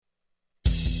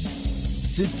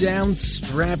Sit down,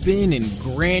 strap in, and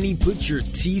Granny put your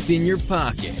teeth in your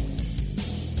pocket.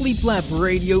 Bleep Lap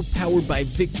Radio, powered by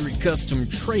Victory Custom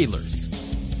Trailers,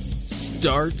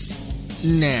 starts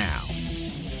now.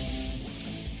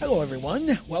 Hello,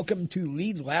 everyone. Welcome to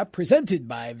Lead Lap, presented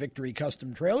by Victory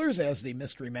Custom Trailers. As the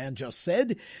mystery man just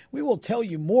said, we will tell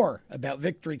you more about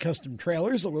Victory Custom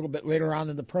Trailers a little bit later on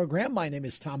in the program. My name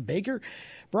is Tom Baker,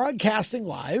 broadcasting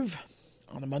live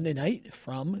on a Monday night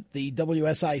from the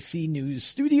WSIC News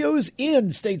Studios in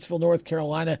Statesville, North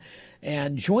Carolina.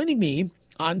 And joining me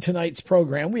on tonight's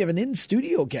program, we have an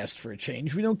in-studio guest for a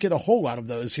change. We don't get a whole lot of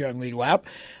those here on Lead Lap.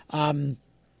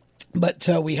 But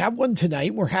we have one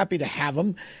tonight. We're happy to have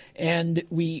him. And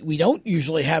we don't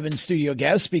usually have in-studio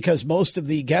guests because most of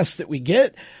the guests that we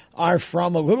get are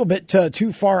from a little bit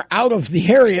too far out of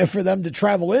the area for them to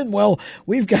travel in. Well,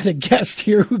 we've got a guest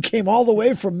here who came all the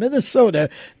way from Minnesota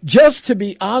just to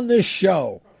be on this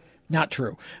show. Not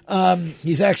true.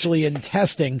 He's actually in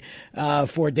testing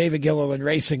for David Gilliland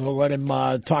Racing. We'll let him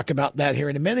talk about that here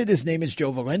in a minute. His name is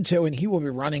Joe Valento, and he will be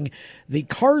running the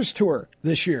Cars Tour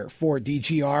this year for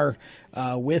DGR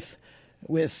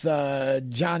with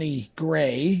Johnny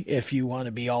Gray, if you want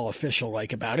to be all official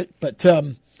like about it. But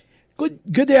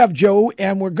good to have Joe,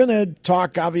 and we're going to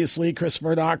talk, obviously, Chris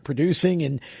Murdoch producing,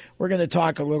 and we're going to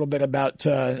talk a little bit about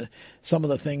some of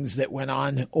the things that went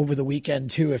on over the weekend,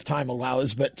 too, if time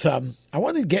allows. But I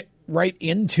want to get right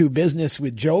into business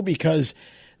with Joe because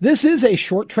this is a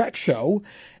short track show,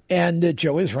 and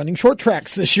Joe is running short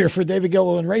tracks this year for David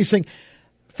Gilliland Racing.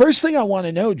 First thing I want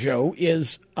to know, Joe,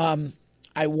 is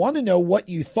I want to know what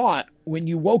you thought when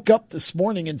you woke up this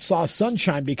morning and saw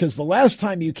sunshine, because the last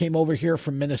time you came over here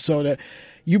from Minnesota,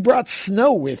 you brought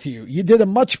snow with you. You did a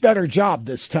much better job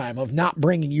this time of not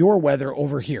bringing your weather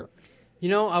over here. You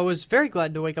know, I was very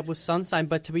glad to wake up with sunshine,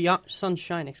 but to be honest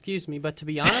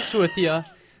with you,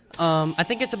 I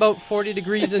think it's about 40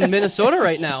 degrees in Minnesota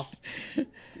right now.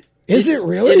 Is it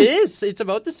really? It is. It's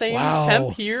about the same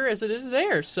temp here as it is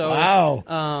there. So,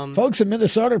 wow. Folks in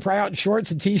Minnesota are probably out in shorts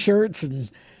and T-shirts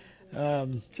and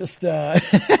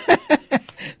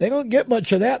they don't get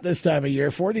much of that this time of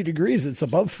year. 40 degrees. It's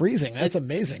above freezing. That's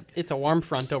amazing. It's a warm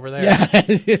front over there. Yeah,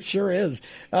 it sure is.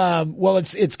 Well,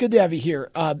 it's good to have you here.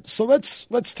 So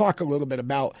let's talk a little bit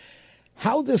about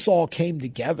how this all came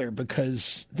together,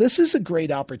 because this is a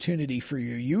great opportunity for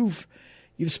you.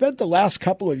 You've spent the last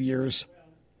couple of years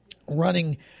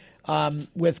running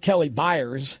with Kelly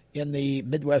Byers in the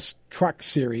Midwest Truck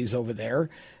Series over there.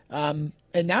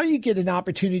 And now you get an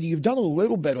opportunity. You've done a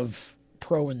little bit of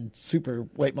pro and super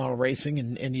late model racing,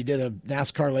 and you did a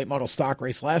NASCAR late model stock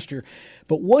race last year.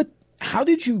 But how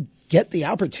did you get the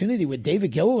opportunity with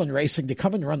David Gilliland Racing to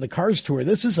come and run the Cars Tour?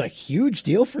 This is a huge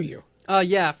deal for you.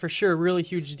 Yeah, for sure. Really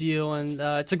huge deal. And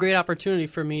it's a great opportunity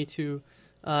for me to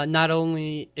not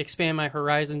only expand my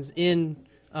horizons in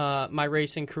my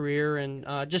racing career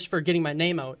and just for getting my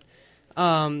name out.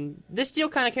 This deal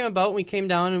kind of came about when we came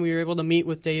down and we were able to meet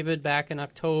with David back in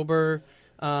October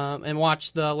and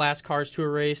watch the last Cars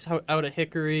Tour race out at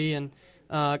Hickory, and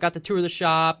got to tour the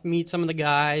shop, meet some of the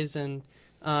guys, and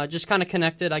just kind of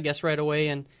connected, I guess, right away,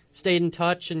 and stayed in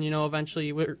touch. And,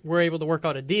 eventually we're able to work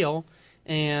out a deal,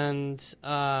 and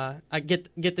I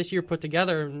get this year put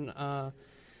together and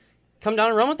come down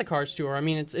and run with the Cars Tour. I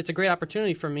mean, it's a great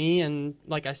opportunity for me, and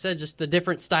like I said, just the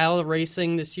different style of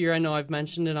racing this year. I know I've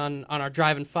mentioned it on our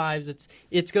Driving Fives.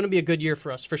 It's going to be a good year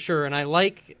for us for sure, and I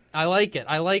like it.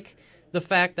 I like the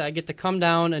fact that I get to come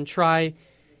down and try.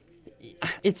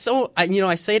 It's so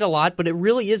I say it a lot, but it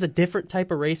really is a different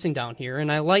type of racing down here,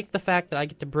 and I like the fact that I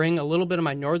get to bring a little bit of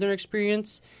my northern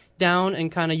experience down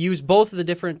and kind of use both of the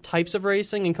different types of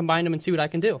racing and combine them and see what I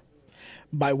can do.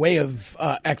 By way of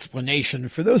explanation,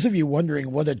 for those of you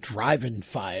wondering what a Driving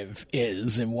Five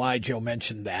is and why Joe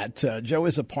mentioned that, Joe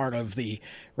is a part of the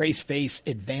Raceface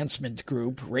Advancement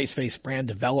Group, Raceface Brand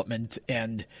Development,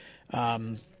 and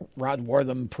Rod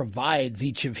Wortham provides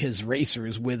each of his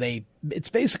racers with it's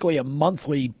basically a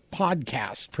monthly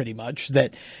podcast, pretty much,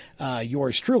 that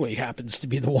yours truly happens to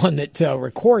be the one that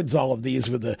records all of these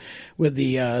with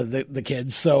the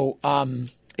kids. So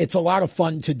it's a lot of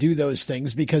fun to do those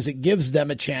things because it gives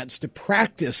them a chance to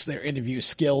practice their interview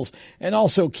skills and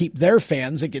also keep their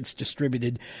fans. It gets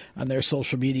distributed on their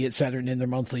social media, et cetera, and in their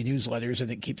monthly newsletters,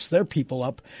 and it keeps their people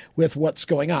up with what's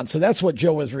going on. So that's what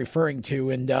Joe was referring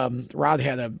to, and Rod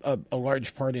had a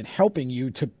large part in helping you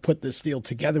to put this deal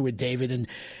together with David, and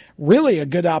really a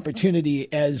good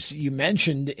opportunity, as you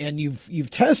mentioned, and you've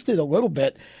tested a little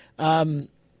bit.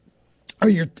 Or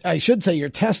I should say you're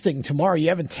testing tomorrow. You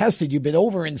haven't tested. You've been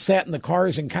over and sat in the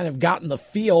cars and kind of gotten the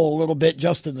feel a little bit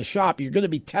just in the shop. You're going to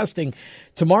be testing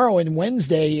tomorrow and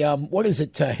Wednesday. What is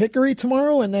it, Hickory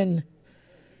tomorrow? And then,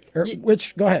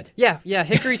 go ahead. Yeah,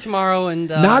 Hickory tomorrow. And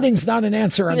nodding's not an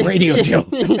answer on radio, Joe.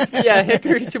 Yeah,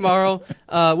 Hickory tomorrow,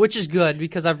 which is good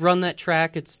because I've run that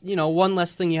track. It's, one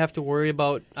less thing you have to worry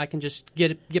about. I can just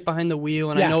get behind the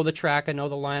wheel, and I know the track, I know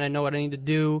the line, I know what I need to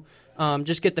do.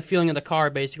 Just get the feeling of the car,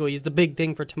 basically, is the big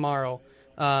thing for tomorrow.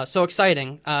 So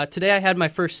exciting. Today I had my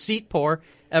first seat pour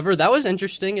ever. That was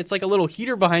interesting. It's like a little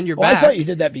heater behind your back. I thought you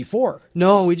did that before.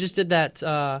 No, we just did that.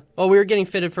 We were getting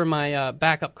fitted for my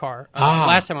backup car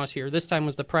last time I was here. This time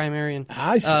was the primary. And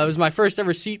I see. It was my first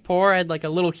ever seat pour. I had like a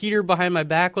little heater behind my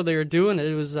back while they were doing it.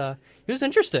 It was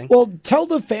interesting. Well, tell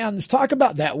the fans, talk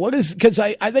about that. Because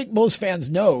I think most fans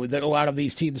know that a lot of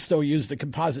these teams still use the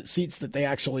composite seats that they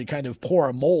actually kind of pour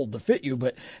a mold to fit you.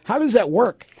 But how does that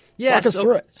work? Yeah, Walk us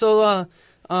through it. So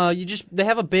they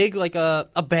have a big, like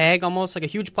a bag, almost like a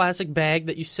huge plastic bag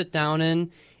that you sit down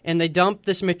in, and they dump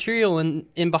this material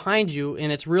in behind you,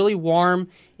 and it's really warm,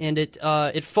 and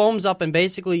it foams up and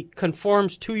basically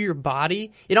conforms to your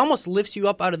body. It almost lifts you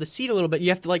up out of the seat a little bit. You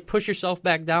have to like push yourself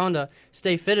back down to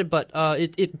stay fitted, but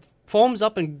it foams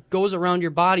up and goes around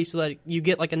your body so that you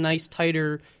get like a nice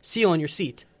tighter seal on your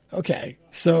seat. Okay,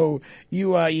 so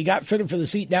you got fitted for the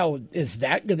seat. Now, is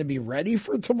that going to be ready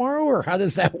for tomorrow, or how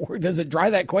does that work? Does it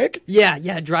dry that quick? Yeah,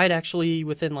 it dried actually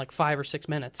within like 5 or 6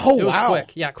 minutes. Oh, it was wow.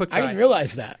 Quick. Yeah, quick dry. I didn't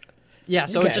realize that. Yeah,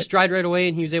 so It just dried right away,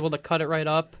 and he was able to cut it right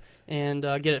up and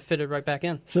get it fitted right back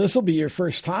in. So this will be your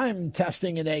first time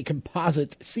testing in a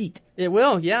composite seat. It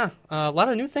will, yeah. A lot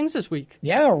of new things this week.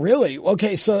 Yeah, really.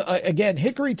 Okay, so again,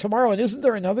 Hickory tomorrow, and isn't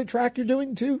there another track you're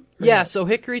doing too? Yeah, so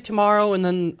Hickory tomorrow, and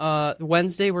then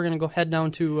Wednesday we're going to head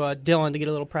down to Dillon to get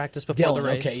a a practice before the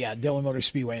race. Okay, yeah, Dillon Motor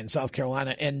Speedway in South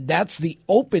Carolina, and that's the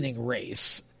opening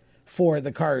race for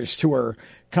the Cars Tour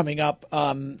coming up.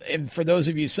 And for those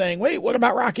of you saying, "Wait, what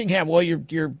about Rockingham?" Well, you've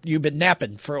been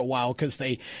napping for a while because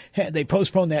they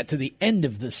postponed that to the end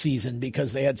of the season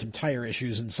because they had some tire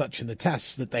issues and such in the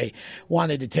tests that they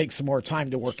wanted to take some more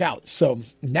time to work out. So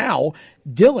now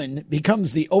Dillon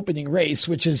becomes the opening race,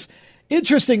 which is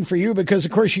interesting for you because,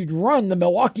 of course, you'd run the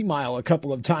Milwaukee Mile a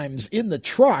couple of times in the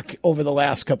truck over the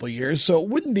last couple of years, so it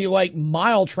wouldn't be like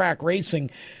mile track racing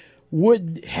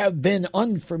would have been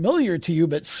unfamiliar to you,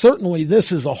 but certainly this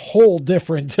is a whole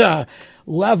different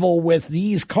level with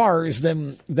these cars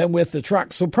than with the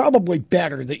truck. So probably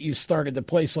better that you started a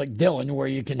place like Dillon where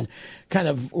you can kind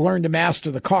of learn to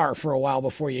master the car for a while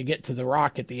before you get to the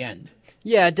rock at the end.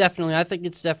 Yeah, definitely. I think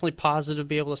it's definitely positive to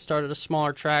be able to start at a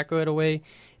smaller track right away.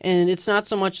 And it's not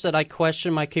so much that I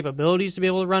question my capabilities to be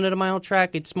able to run at a mile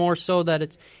track. It's more so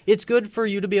that it's good for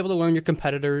you to be able to learn your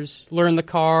competitors, learn the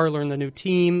car, learn the new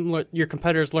team. Your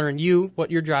competitors learn you,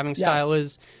 what your driving style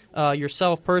is,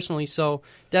 yourself personally. So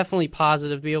definitely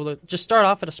positive to be able to just start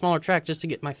off at a smaller track just to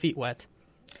get my feet wet.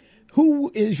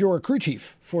 Who is your crew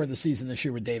chief for the season this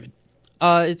year with David?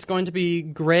 It's going to be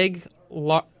Greg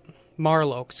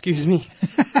Marlowe, excuse me.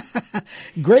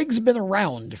 Greg's been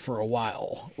around for a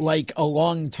while, like a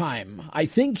long time. I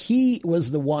think he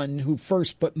was the one who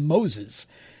first put Moses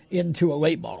into a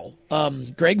late model.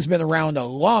 Greg's been around a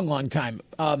long, long time.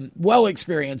 Well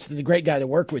experienced and a great guy to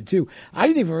work with, too. I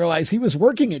didn't even realize he was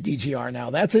working at DGR now.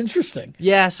 That's interesting.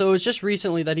 Yeah, so it was just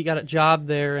recently that he got a job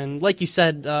there. And like you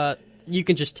said, you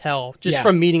can just tell,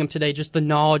 from meeting him today, just the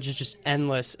knowledge is just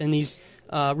endless. And he's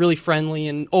really friendly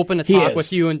and open to talk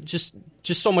with you and just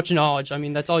so much knowledge. I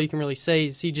mean, that's all you can really say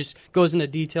is he just goes into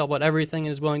detail about everything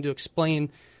and is willing to explain,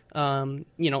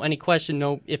 any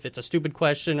question, if it's a stupid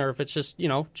question or if it's just,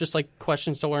 just like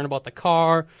questions to learn about the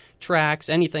car, tracks,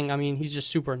 anything. I mean, he's just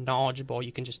super knowledgeable.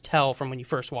 You can just tell from when you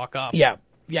first walk up. Yeah.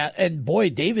 Yeah, and boy,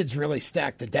 David's really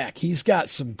stacked the deck. He's got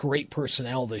some great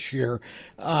personnel this year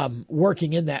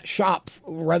working in that shop,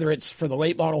 whether it's for the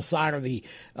late model side or the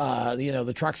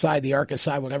truck side, the ARCA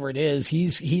side, whatever it is.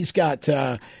 He's got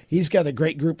a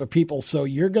great group of people, so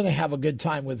you're going to have a good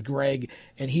time with Greg,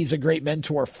 and he's a great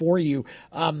mentor for you.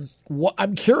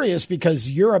 I'm curious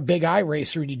because you're a big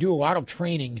iRacer and you do a lot of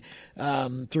training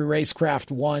through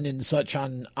Racecraft 1 and such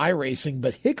on iRacing,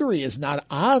 but Hickory is not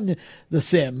on the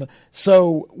sim.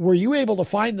 So were you able to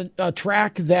find a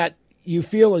track that you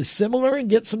feel is similar and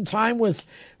get some time with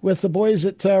the boys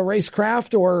at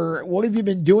Racecraft, or what have you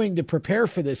been doing to prepare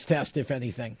for this test, if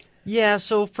anything? Yeah,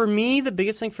 so for me, the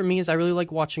biggest thing for me is I really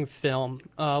like watching film,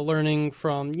 learning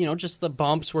from, just the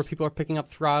bumps where people are picking up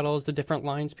throttles, the different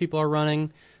lines people are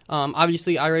running.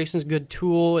 Obviously, iRacing is a good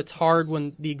tool. It's hard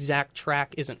when the exact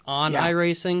track isn't on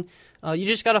iRacing. You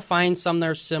just got to find some that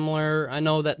are similar. I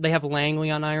know that they have Langley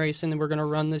on iRacing that we're going to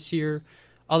run this year.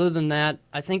 Other than that,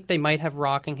 I think they might have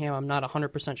Rockingham. I'm not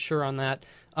 100% sure on that.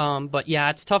 But yeah,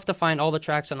 it's tough to find all the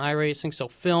tracks on iRacing. So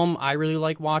film, I really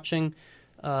like watching.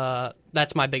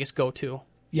 That's my biggest go-to.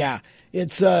 Yeah,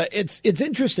 it's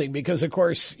interesting because, of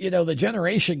course, the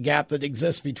generation gap that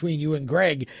exists between you and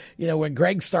Greg, when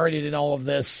Greg started in all of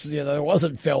this, there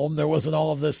wasn't film, there wasn't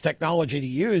all of this technology to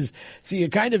use. So you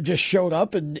kind of just showed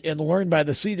up and learned by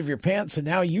the seat of your pants. And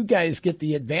now you guys get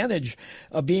the advantage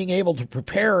of being able to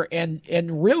prepare and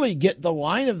really get the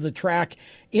line of the track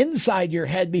inside your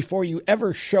head before you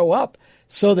ever show up.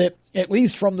 So that, at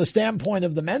least from the standpoint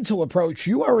of the mental approach,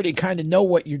 you already kind of know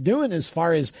what you're doing as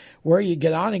far as where you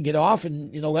get on and get off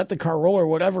and, let the car roll or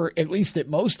whatever, at least at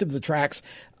most of the tracks.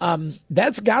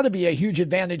 That's got to be a huge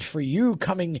advantage for you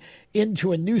coming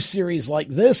into a new series like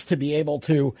this to be able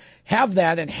to have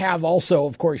that and have also,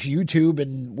 of course, YouTube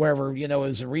and wherever,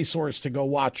 as a resource to go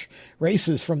watch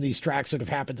races from these tracks that have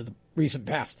happened in the recent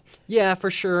past. Yeah, for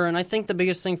sure. And I think the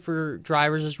biggest thing for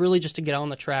drivers is really just to get out on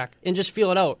the track and just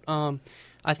feel it out.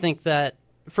 I think that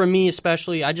for me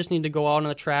especially, I just need to go out on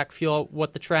the track, feel out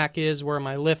what the track is, where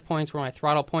my lift points, where my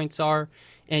throttle points are,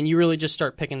 and you really just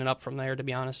start picking it up from there, to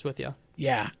be honest with you.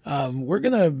 Yeah. We're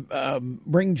going to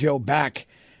bring Joe back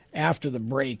after the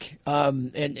break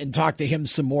and talk to him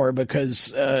some more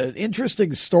because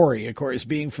interesting story, of course,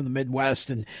 being from the Midwest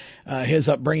and his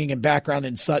upbringing and background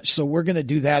and such. So we're going to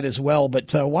do that as well.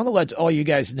 But I want to let all you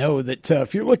guys know that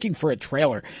if you're looking for a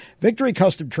trailer, Victory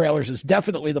Custom Trailers is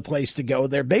definitely the place to go.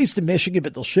 They're based in Michigan,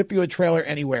 but they'll ship you a trailer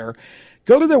anywhere.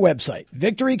 Go to their website,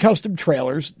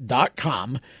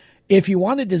 victorycustomtrailers.com. If you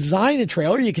want to design a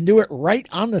trailer, you can do it right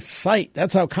on the site.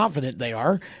 That's how confident they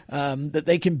are, that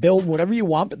they can build whatever you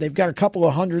want, but they've got a couple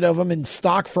of hundred of them in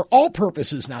stock for all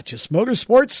purposes, not just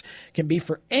motorsports, can be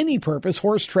for any purpose,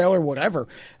 horse, trailer, whatever.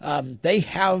 They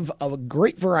have a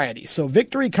great variety. So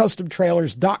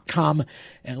victorycustomtrailers.com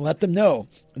and let them know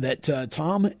that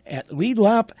Tom at Lead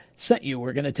Lap sent you.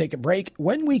 We're going to take a break.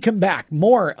 When we come back,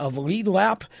 more of Lead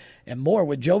Lap and more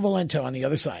with Joe Valento on the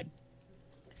other side.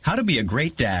 How to be a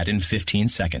great dad in 15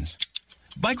 seconds.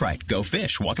 Bike ride, go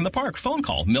fish, walk in the park, phone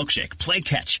call, milkshake, play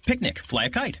catch, picnic, fly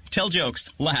a kite, tell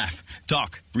jokes, laugh,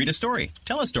 talk, read a story,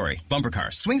 tell a story, bumper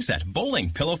car, swing set, bowling,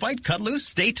 pillow fight, cut loose,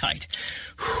 stay tight.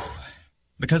 Whew.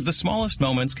 Because the smallest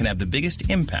moments can have the biggest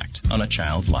impact on a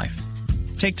child's life.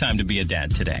 Take time to be a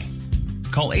dad today.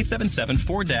 Call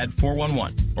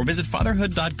 877-4DAD-411 or visit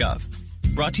fatherhood.gov.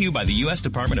 Brought to you by the U.S.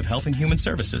 Department of Health and Human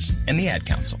Services and the Ad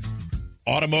Council.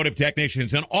 Automotive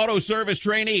technicians and auto service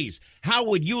trainees, how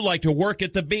would you like to work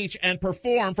at the beach and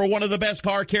perform for one of the best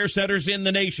car care centers in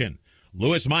the nation?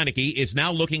 Louis Meineke is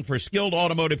now looking for skilled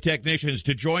automotive technicians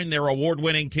to join their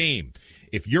award-winning team.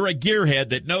 If you're a gearhead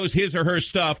that knows his or her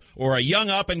stuff or a young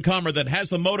up-and-comer that has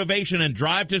the motivation and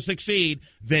drive to succeed,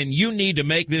 then you need to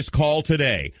make this call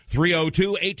today.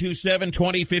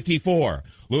 302-827-2054.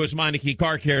 Louis Meineke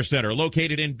Car Care Center,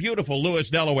 located in beautiful Lewis,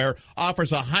 Delaware,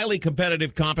 offers a highly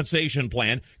competitive compensation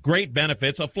plan, great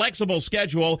benefits, a flexible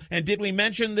schedule, and did we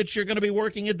mention that you're going to be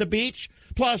working at the beach?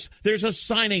 Plus, there's a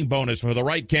signing bonus for the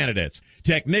right candidates.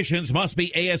 Technicians must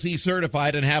be ASE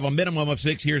certified and have a minimum of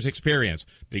 6 years experience.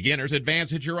 Beginners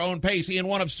advance at your own pace in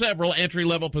one of several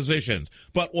entry-level positions.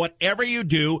 But whatever you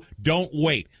do, don't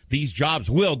wait. These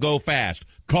jobs will go fast.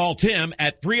 Call Tim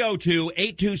at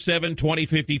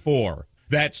 302-827-2054.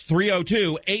 That's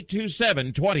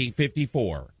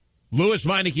 302-827-2054. Louis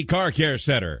Meineke Car Care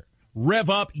Center. Rev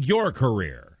up your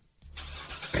career.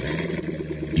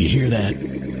 You hear that?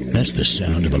 That's the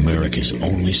sound of America's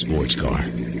only sports car.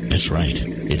 That's right.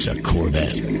 It's a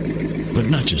Corvette. But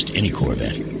not just any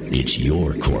Corvette. It's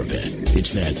your Corvette.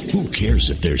 It's that who cares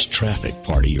if there's traffic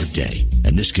part of your day.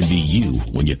 And this can be you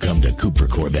when you come to Cooper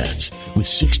Corvettes. With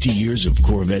 60 years of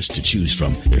Corvettes to choose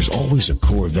from, there's always a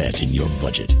Corvette in your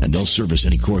budget. And they'll service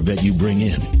any Corvette you bring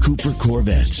in. Cooper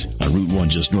Corvettes on Route 1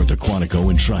 just north of Quantico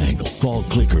and Triangle. Call,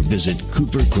 click, or visit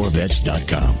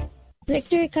CooperCorvettes.com.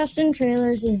 Victory Custom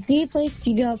Trailers is the place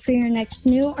to go for your next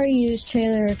new or used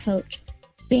trailer or coach.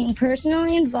 Being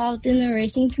personally involved in the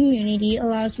racing community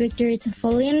allows Victory to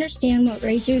fully understand what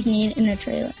racers need in a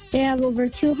trailer. They have over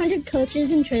 200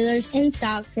 coaches and trailers in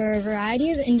stock for a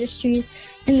variety of industries,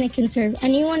 and they can serve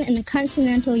anyone in the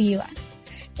continental U.S.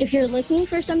 If you're looking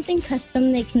for something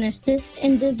custom, they can assist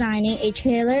in designing a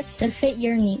trailer to fit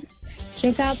your needs.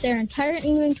 Check out their entire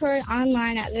inventory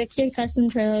online at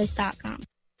victorycustomtrailers.com.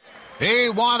 He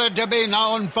wanted to be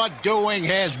known for doing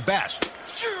his best.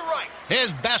 Sure, right.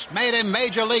 His best made him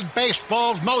Major League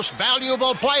Baseball's most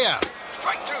valuable player.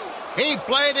 Strike two. He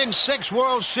played in 6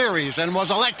 World Series and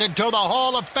was elected to the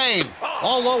Hall of Fame.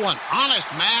 Although an honest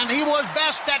man, he was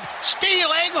best at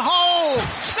stealing home.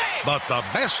 But the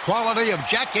best quality of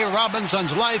Jackie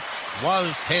Robinson's life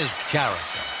was his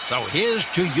character. So here's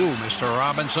to you, Mr.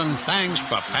 Robinson. Thanks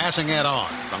for passing it on.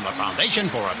 From the Foundation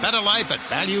for a Better Life at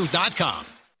Values.com.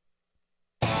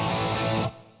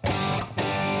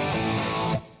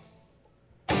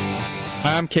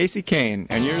 I'm Casey Kane,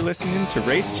 and you're listening to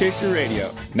Race Chaser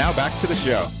Radio. Now back to the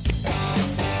show.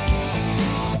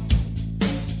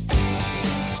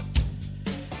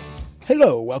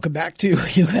 Hello, welcome back to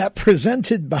Lead Lap,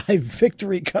 presented by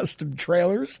Victory Custom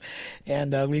Trailers,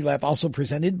 and Lead Lap also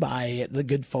presented by the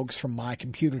good folks from My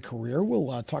Computer Career.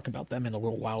 We'll talk about them in a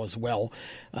little while as well.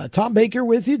 Tom Baker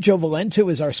with you. Joe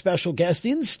Valento is our special guest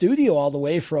in studio all the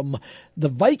way from the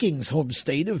Vikings home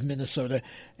state of Minnesota,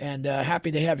 and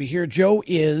happy to have you here. Joe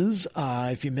is,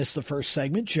 if you missed the first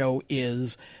segment, Joe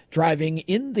is driving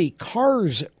in the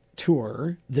Cars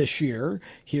Tour this year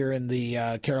here in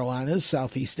the Carolinas,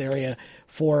 Southeast area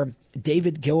for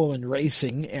David Gilliland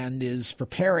Racing, and is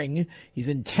preparing. He's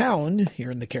in town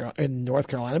here in in North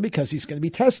Carolina because he's going to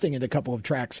be testing at a couple of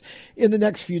tracks in the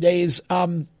next few days.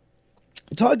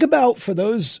 Talk about, for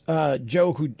those,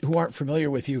 Joe, who aren't familiar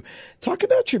with you, talk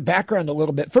about your background a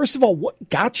little bit. First of all, what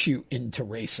got you into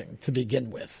racing to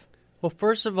begin with? Well,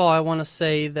 first of all, I want to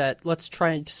say that let's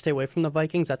try to stay away from the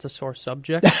Vikings. That's a sore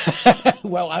subject.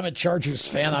 Well, I'm a Chargers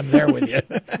fan. I'm there with you.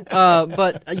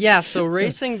 But yeah, so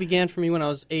racing began for me when I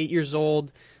was 8 years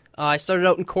old. I started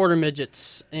out in quarter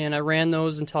midgets, and I ran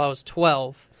those until I was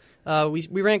 12.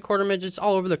 We ran quarter midgets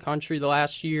all over the country the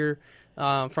last year,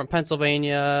 from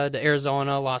Pennsylvania to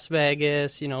Arizona, Las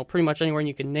Vegas, pretty much anywhere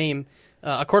you can name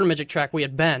a quarter midget track we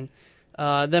had been.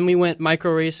 Then we went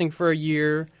micro racing for a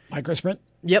year. Micro sprint?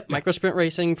 Yep, micro sprint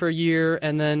racing for a year,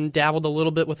 and then dabbled a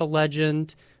little bit with a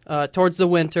legend towards the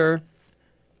winter.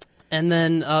 And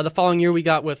then the following year we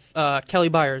got with Kelly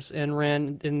Byers and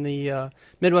ran in the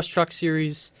Midwest Truck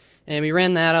Series. And we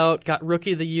ran that out, got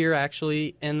Rookie of the Year,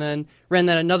 actually, and then ran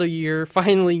that another year,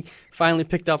 finally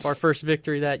picked up our first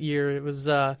victory that year. It was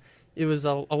a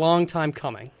long time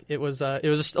coming. It was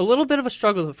just a little bit of a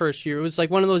struggle the first year. It was like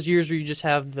one of those years where you just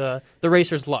have the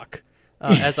racer's luck,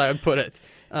 as I would put it.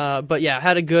 But yeah,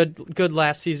 had a good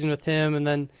last season with him, and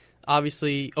then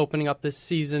obviously opening up this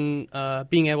season,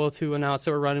 being able to announce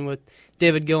that we're running with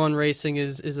David Gilliland Racing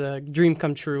is a dream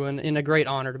come true, and a great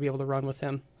honor to be able to run with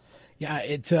him. Yeah,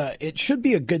 it should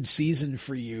be a good season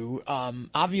for you.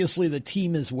 Obviously, the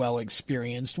team is well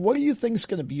experienced. What do you think is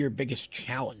going to be your biggest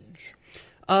challenge?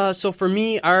 So for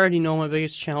me, I already know my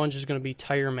biggest challenge is going to be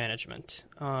tire management.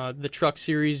 The Truck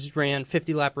Series ran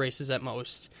 50-lap races at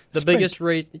most. The sprint. Biggest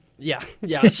race,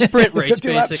 sprint race,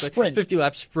 50-lap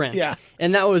 50-lap sprint. Yeah.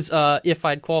 And that was, if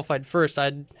I'd qualified first,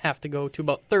 I'd have to go to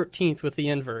about 13th with the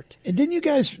invert. And didn't you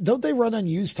guys, don't they run on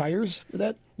used tires for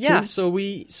that? Yeah,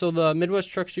 too? so the Midwest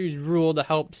Truck Series rule to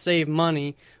help save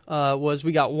money was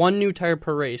we got one new tire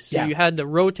per race. So you had to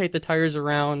rotate the tires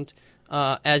around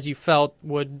as you felt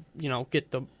would,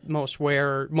 get the most wear,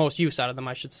 or most use out of them,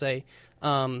 I should say.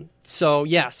 So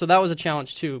that was a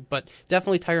challenge too. But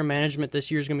definitely tire management this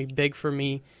year is going to be big for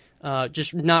me.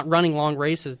 Just not running long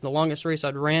races. The longest race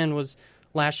I'd ran was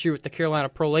last year with the Carolina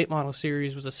Pro Late Model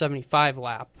Series, was a 75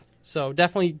 lap. So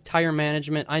definitely tire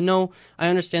management. I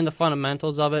understand the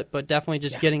fundamentals of it, but definitely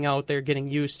just getting out there, getting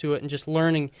used to it, and just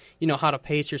learning, how to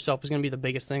pace yourself is going to be the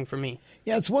biggest thing for me.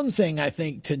 Yeah, it's one thing, I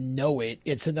think, to know it.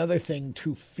 It's another thing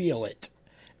to feel it.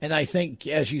 And I think,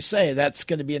 as you say, that's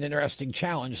going to be an interesting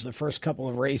challenge the first couple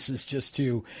of races,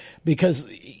 because,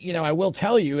 I will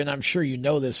tell you, and I'm sure you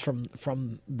know this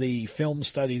from the film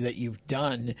study that you've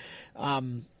done,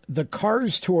 the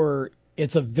Cars Tour,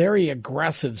 it's a very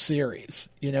aggressive series.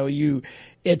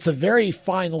 It's a very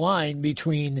fine line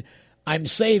between I'm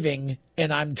saving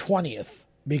and I'm 20th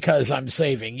because I'm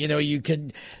saving.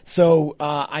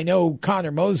 I know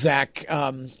Connor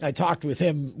Mozak, I talked with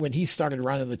him when he started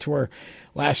running the tour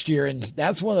last year, and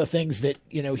that's one of the things that,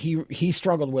 he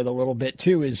struggled with a little bit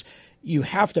too, is you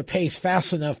have to pace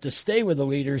fast enough to stay with the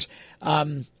leaders,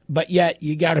 but yet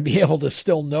you got to be able to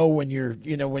still know when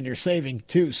you're saving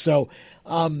too. So,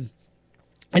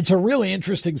 it's a really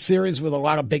interesting series with a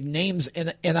lot of big names.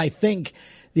 And I think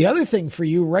the other thing for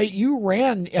you, right, you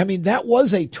ran, that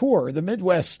was a tour. The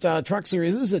Midwest Truck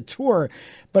Series is a tour,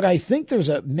 but I think there's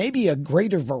maybe a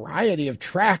greater variety of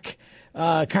track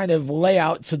kind of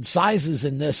layouts and sizes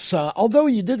in this, although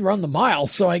you did run the mile.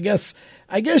 So I guess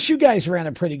you guys ran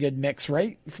a pretty good mix,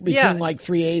 right? Between like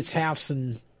 3/8, halves,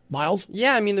 and miles?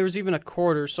 Yeah, I mean, there was even a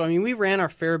quarter. So, I mean, we ran our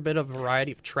fair bit of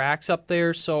variety of tracks up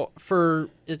there. So,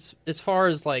 as far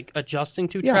as, like, adjusting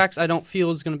to tracks, I don't feel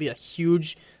is going to be a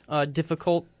huge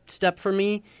difficult step for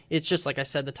me. It's just, like I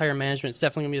said, the tire management is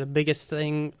definitely going to be the biggest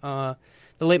thing.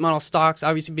 The late model stocks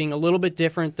obviously being a little bit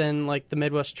different than, like, the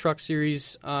Midwest Truck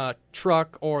Series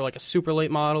truck or, like, a super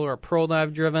late model or a pro that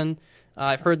I've driven.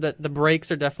 I've heard that the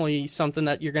brakes are definitely something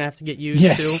that you're going to have to get used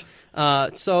to.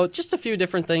 So just a few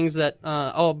different things that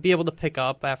I'll be able to pick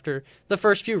up after the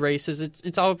first few races.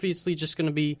 It's obviously just going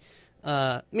to be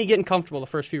me getting comfortable the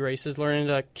first few races, learning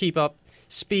to keep up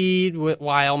speed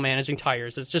while managing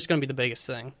tires. It's just going to be the biggest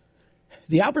thing.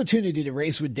 The opportunity to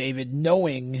race with David,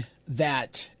 knowing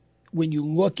that when you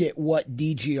look at what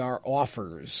DGR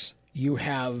offers, you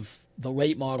have the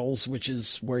late models, which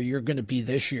is where you're going to be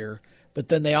this year, but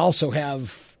then they also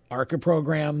have ARCA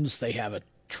programs. They have a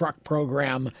truck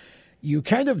program. You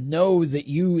kind of know that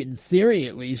you, in theory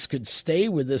at least, could stay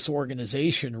with this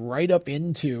organization right up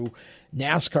into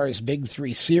NASCAR's Big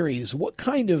Three Series. What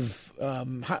kind of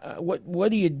what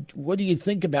do you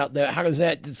think about that? How does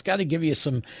that? It's got to give you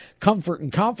some comfort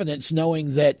and confidence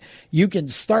knowing that you can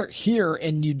start here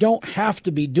and you don't have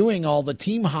to be doing all the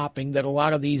team hopping that a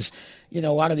lot of these, a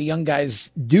lot of the young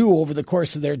guys do over the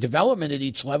course of their development at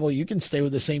each level. You can stay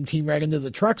with the same team right into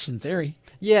the trucks in theory.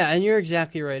 Yeah, and you're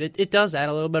exactly right. It does add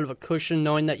a little bit of a cushion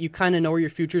knowing that you kind of know where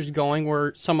your future is going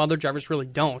where some other drivers really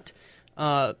don't.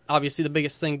 Obviously, the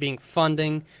biggest thing being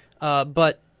funding,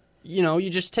 but you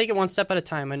just take it one step at a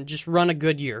time and just run a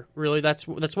good year. Really, that's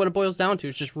what it boils down to.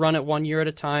 Is just run it 1 year at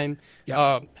a time.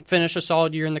 Yep. Finish a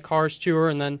solid year in the Cars Tour,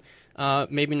 and then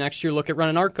maybe next year look at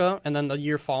running ARCA, and then the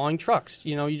year following trucks.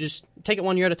 You just take it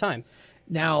 1 year at a time.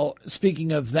 Now,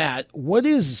 speaking of that, what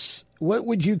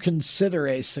would you consider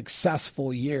a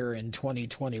successful year in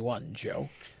 2021, Joe?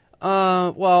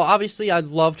 Well, obviously, I'd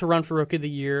love to run for Rookie of the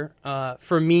Year.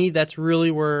 For me, that's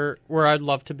really where I'd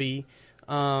love to be.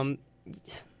 Top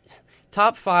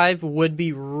 5 would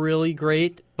be really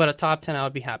great, but a top 10 I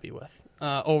would be happy with.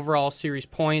 Overall series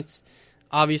points,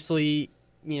 obviously,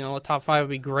 a top 5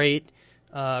 would be great.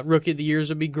 Rookie of the Years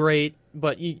would be great,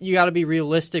 but you got to be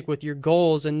realistic with your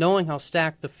goals and knowing how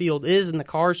stacked the field is in the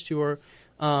Cars Tour.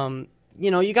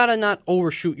 You got to not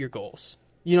overshoot your goals.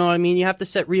 You know what I mean? You have to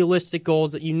set realistic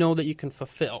goals that you know that you can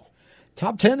fulfill.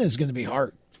 Top 10 is going to be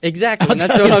hard. Exactly, and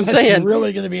that's what I'm saying. It's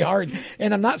really going to be hard.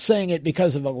 And I'm not saying it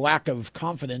because of a lack of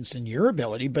confidence in your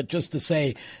ability, but just to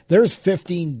say there's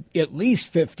at least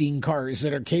 15 cars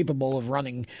that are capable of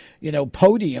running,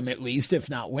 podium at least, if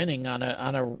not winning on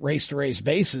a race-to-race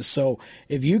basis. So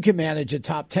if you can manage a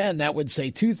top 10, that would say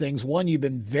two things. One, you've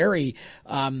been very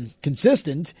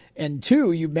consistent, and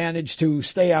two, you managed to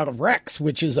stay out of wrecks,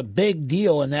 which is a big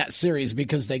deal in that series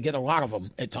because they get a lot of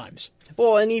them at times.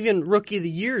 Well, and even Rookie of the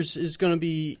Years is going to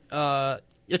be a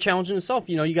challenge in itself.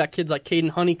 You got kids like Caden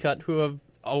Honeycutt who have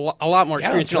a lot more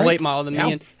experience in a late model than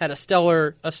me and had a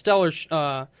stellar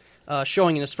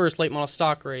showing in his first late model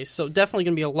stock race. So definitely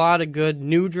going to be a lot of good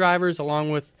new drivers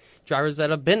along with drivers that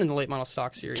have been in the late model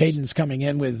stock series. Caden's coming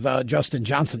in with Justin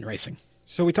Johnson Racing.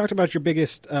 So we talked about your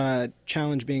biggest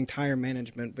challenge being tire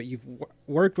management, but you've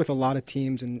worked with a lot of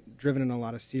teams and driven in a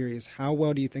lot of series. How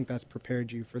well do you think that's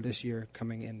prepared you for this year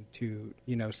coming into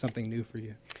something new for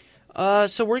you?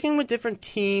 So working with different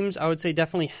teams, I would say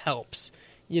definitely helps.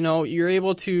 You're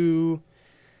able to,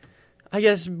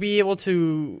 be able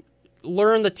to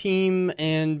learn the team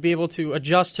and be able to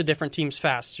adjust to different teams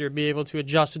faster, be able to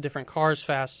adjust to different cars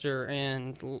faster,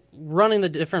 and running the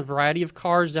different variety of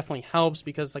cars definitely helps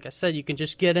because, like I said, you can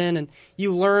just get in and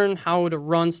you learn how to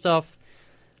run stuff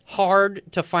hard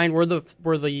to find where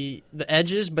the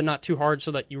edge is, but not too hard so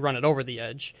that you run it over the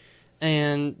edge.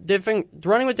 And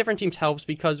running with different teams helps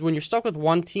because when you're stuck with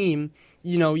one team,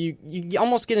 you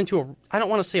almost get into I don't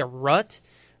want to say a rut,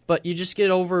 but you just get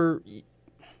over.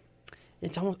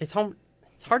 It's a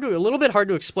little bit hard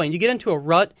to explain. You get into a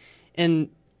rut, and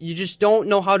you just don't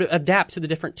know how to adapt to the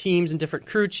different teams and different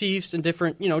crew chiefs and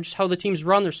different, just how the teams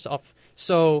run their stuff.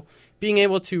 So being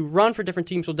able to run for different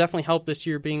teams will definitely help this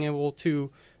year. Being able to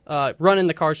run in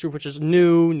the Cars Group, which is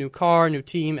new car, new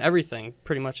team, everything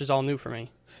pretty much is all new for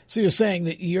me. So you're saying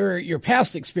that your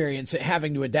past experience at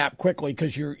having to adapt quickly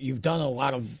because you've done a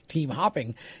lot of team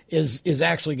hopping is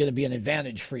actually going to be an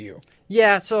advantage for you.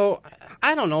 Yeah, so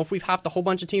I don't know if we've hopped a whole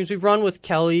bunch of teams. We've run with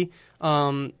Kelly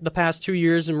the past 2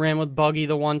 years and ran with Buggy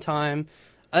the one time.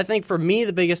 I think for me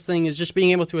the biggest thing is just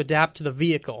being able to adapt to the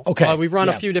vehicle. Okay. We've run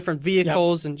a few different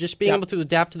vehicles, and just being able to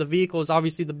adapt to the vehicle is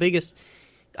obviously the biggest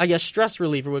I guess, stress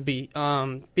reliever would be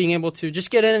being able to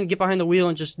just get in and get behind the wheel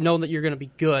and just know that you're going to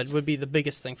be good would be the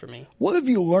biggest thing for me. What have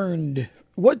you learned?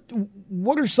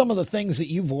 What are some of the things that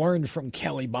you've learned from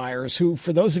Kelly Byers, who,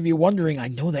 for those of you wondering, I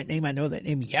know that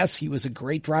name. Yes, he was a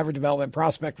great driver development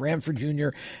prospect, ran for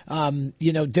junior,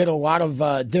 did a lot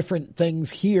of different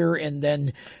things here, and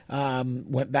then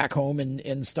went back home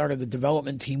and started the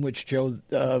development team, which Joe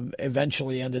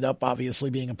eventually ended up obviously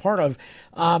being a part of.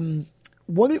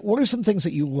 What are some things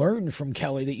that you learned from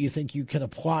Kelly that you think you can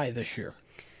apply this year?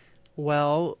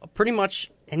 Well, pretty much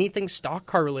anything stock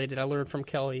car related I learned from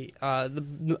Kelly.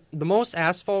 The most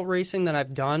asphalt racing that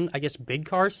I've done, I guess big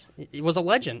cars, it was a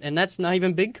Legend, and that's not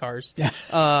even big cars.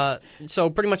 So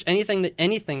pretty much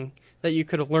anything that you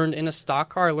could have learned in a stock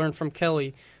car, I learned from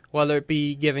Kelly, whether it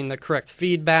be giving the correct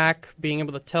feedback, being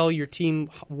able to tell your team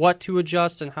what to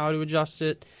adjust and how to adjust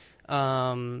it.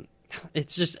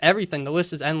 It's just everything. The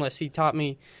list is endless. He taught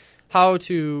me how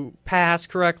to pass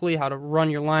correctly, how to run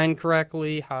your line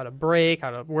correctly, how to brake,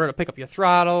 where to pick up your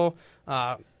throttle.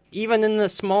 Even in the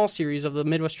small series of the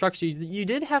Midwest Truck Series, you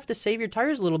did have to save your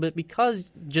tires a little bit because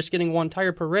just getting one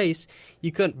tire per race,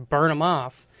 you couldn't burn them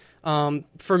off.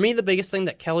 For me, the biggest thing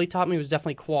that Kelly taught me was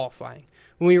definitely qualifying.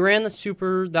 When we ran the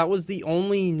Super, that was the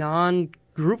only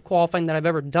non-group qualifying that I've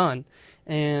ever done.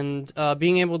 And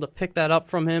being able to pick that up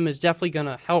from him is definitely going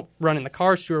to help running the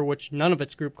Cars Tour, which none of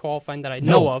it's group qualifying that I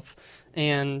know of.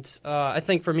 And I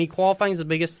think for me, qualifying is the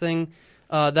biggest thing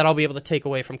that I'll be able to take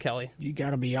away from Kelly. You got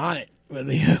to be on it with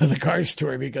the Cars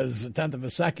Tour, because a tenth of a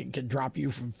second can drop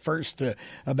you from first to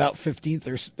about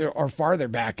 15th or farther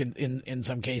back in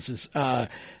some cases.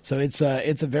 So it's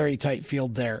a very tight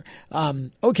field there.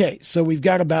 Okay, so we've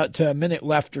got about a minute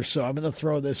left or so. I'm going to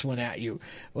throw this one at you.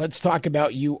 Let's talk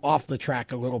about you off the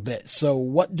track a little bit. So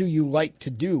what do you like to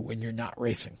do when you're not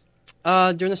racing?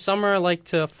 During the summer, I like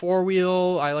to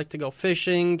four-wheel. I like to go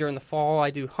fishing. During the fall, I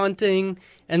do hunting.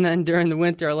 And then during the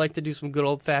winter, I like to do some good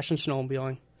old-fashioned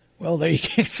snowmobiling. Well, there you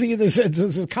can see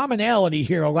there's a commonality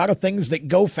here. A lot of things that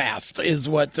go fast is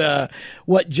what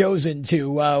Joe's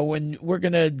into. When we're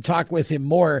going to talk with him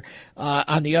more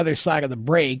on the other side of the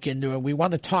break, and we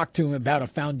want to talk to him about a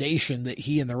foundation that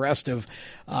he and the rest of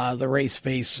the Race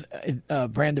Face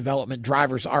brand development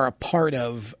drivers are a part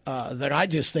of that I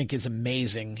just think is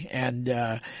amazing.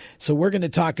 And so we're going to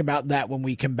talk about that when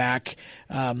we come back.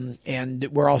 And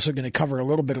we're also going to cover a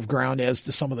little bit of ground as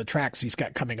to some of the tracks he's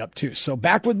got coming up too. So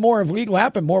back with more of Lead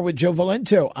Lap and more with Joe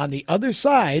Valento on the other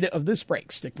side of this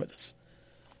break. Stick with us.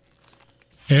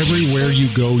 Everywhere you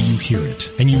go, you hear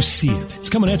it, and you see it. It's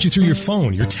coming at you through your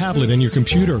phone, your tablet, and your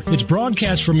computer. It's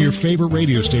broadcast from your favorite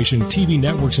radio station, TV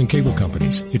networks, and cable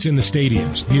companies. It's in the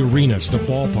stadiums, the arenas, the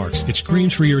ballparks. It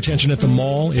screams for your attention at the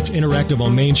mall. It's interactive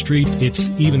on Main Street. It's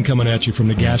even coming at you from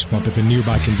the gas pump at the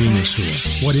nearby convenience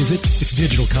store. What is it? It's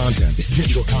digital content. It's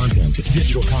digital content. It's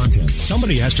digital content.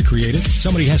 Somebody has to create it.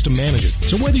 Somebody has to manage it.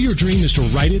 So whether your dream is to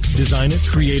write it, design it,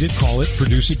 create it, call it,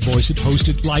 produce it, voice it, host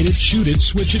it, light it, shoot it,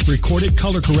 switch it, record it,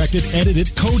 color correct it, edit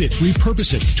it, code it,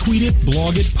 repurpose it, tweet it,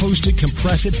 blog it, post it,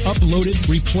 compress it, upload it,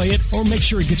 replay it, or make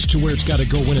sure it gets to where it's got to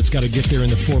go when it's got to get there in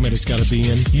the format it's got to be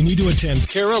in, you need to attend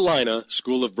Carolina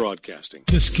School of Broadcasting.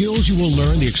 The skills you will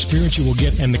learn, the experience you will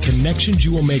get, and the connections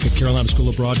you will make at Carolina School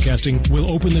of Broadcasting will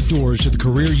open the doors to the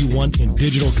career you want in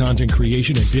digital content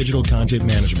creation and digital content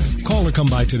management. Call or come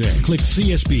by today. Click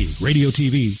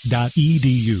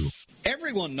csbradiotv.edu.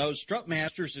 Everyone knows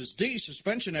Strutmasters is the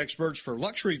suspension experts for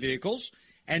luxury vehicles,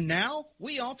 and now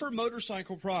we offer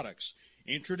motorcycle products.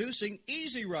 Introducing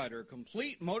Easy Rider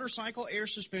Complete Motorcycle Air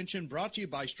Suspension, brought to you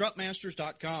by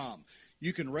Strutmasters.com.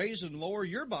 You can raise and lower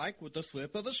your bike with the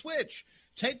flip of a switch.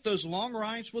 Take those long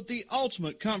rides with the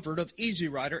ultimate comfort of Easy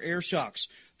Rider Air Shocks.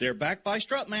 They're backed by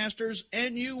Strutmasters,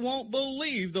 and you won't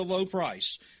believe the low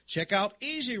price. Check out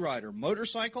Easy Rider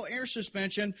Motorcycle Air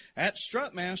Suspension at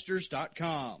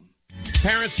Strutmasters.com.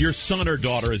 Parents, your son or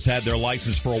daughter has had their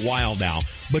license for a while now,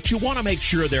 but you want to make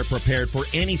sure they're prepared for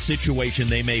any situation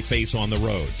they may face on the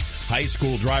road. High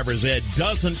school driver's ed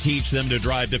doesn't teach them to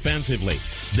drive defensively.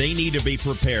 They need to be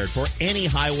prepared for any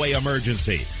highway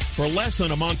emergency. For less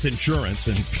than a month's insurance,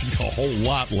 and a whole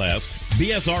lot less,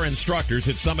 BSR instructors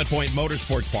at Summit Point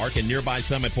Motorsports Park in nearby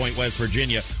Summit Point, West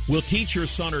Virginia, will teach your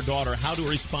son or daughter how to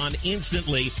respond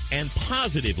instantly and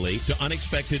positively to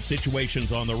unexpected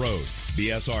situations on the road.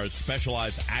 BSR's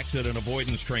specialized accident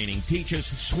avoidance training teaches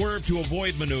swerve to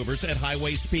avoid maneuvers at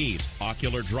highway speed,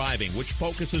 ocular driving, which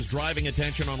focuses driving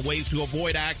attention on ways to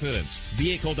avoid accidents,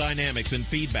 vehicle dynamics and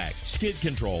feedback, skid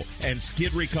control and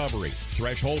skid recovery,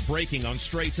 threshold braking on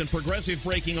straights and progressive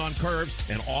braking on curves,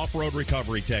 and off-road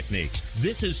recovery techniques.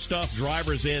 This is stuff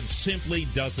driver's ed simply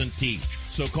doesn't teach.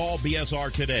 So call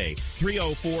BSR today,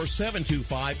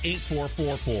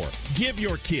 304-725-8444. Give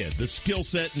your kid the skill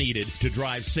set needed to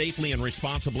drive safely and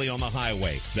responsibly on the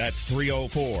highway. That's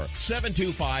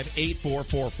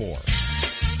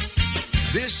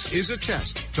 304-725-8444. This is a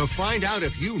test to find out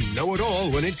if you know it all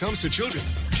when it comes to children.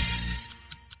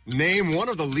 Name one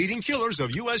of the leading killers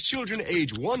of U.S. children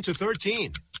age 1 to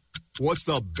 13. What's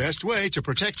the best way to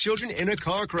protect children in a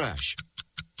car crash?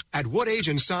 At what age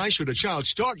and size should a child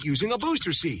start using a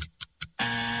booster seat?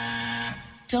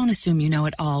 Don't assume you know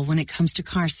it all when it comes to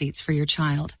car seats for your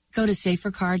child. Go to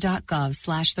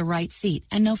safercar.gov/the right seat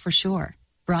and know for sure.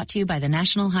 Brought to you by the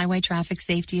National Highway Traffic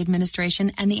Safety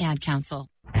Administration and the Ad Council.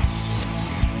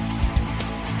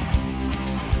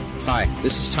 Hi,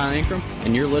 this is Tyler Ankrum,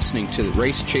 and you're listening to the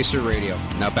Race Chaser Radio.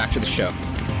 Now back to the show.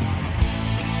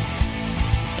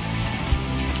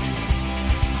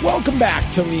 Welcome back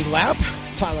to Lead Lap.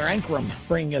 Tyler Ankrum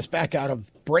bringing us back out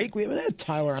of break. We haven't had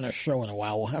Tyler on a show in a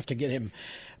while. We'll have to get him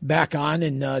back on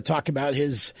and talk about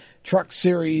his Truck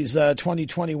Series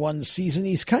 2021 season.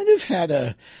 He's kind of had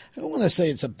I don't want to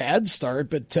say it's a bad start,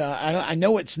 but I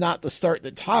know it's not the start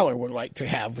that Tyler would like to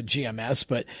have with GMS,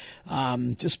 but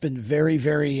just been very,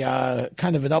 very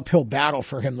kind of an uphill battle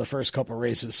for him the first couple of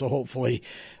races. So hopefully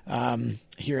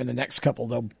here in the next couple,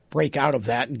 they'll break out of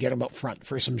that and get him up front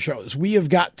for some shows. We have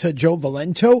got Joe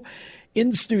Valento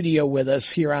in studio with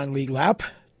us here on Lead Lap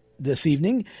this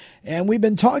evening, and we've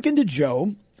been talking to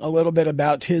Joe a little bit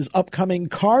about his upcoming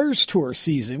Cars Tour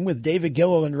season with David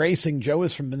Gilliland Racing. Joe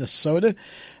is from Minnesota,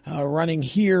 running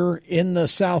here in the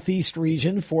Southeast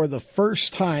region for the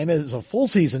first time as a full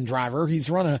season driver. He's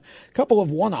run a couple of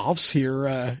one-offs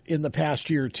here in the past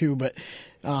year or two, but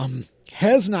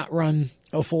has not run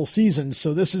a full season,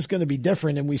 so this is going to be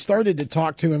different. And we started to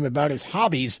talk to him about his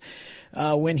hobbies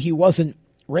when he wasn't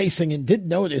racing, and did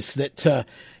notice that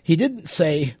he didn't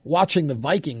say watching the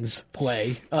Vikings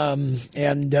play,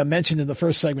 and mentioned in the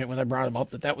first segment when I brought him up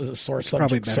that was a sore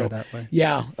subject. Probably better that way.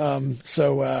 Yeah.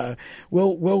 So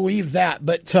we'll leave that.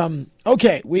 But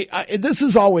okay, this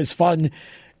is always fun.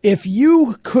 If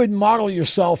you could model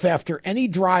yourself after any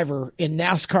driver in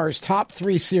NASCAR's top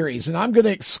 3 series, and I'm going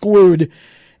to exclude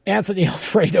Anthony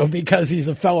Alfredo because he's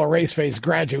a fellow Raceface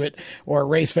graduate or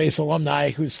Raceface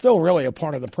alumni who's still really a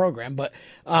part of the program. But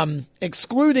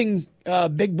excluding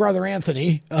Big Brother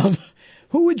Anthony,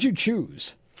 who would you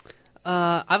choose?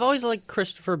 I've always liked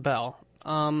Christopher Bell.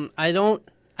 I don't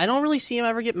really see him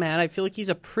ever get mad. I feel like he's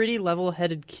a pretty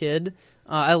level-headed kid.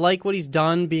 I like what he's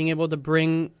done, being able to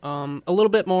bring a little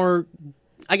bit more,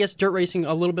 I guess, dirt racing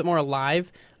a little bit more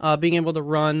alive, being able to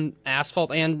run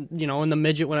asphalt and, in the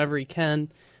midget whenever he can.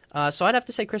 So I'd have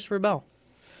to say Christopher Bell.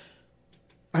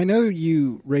 I know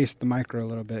you raced the micro a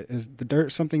little bit. Is the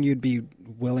dirt something you'd be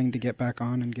willing to get back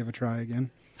on and give a try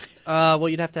again? Well,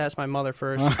 you'd have to ask my mother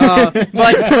first.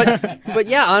 But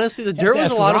yeah, honestly, the dirt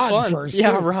was a lot of fun. First,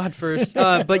 yeah, Rod first.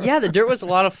 But yeah, the dirt was a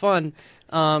lot of fun.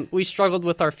 We struggled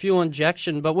with our fuel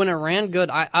injection, but when it ran good,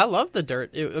 I loved the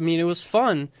dirt. It was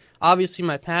fun. Obviously,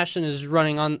 my passion is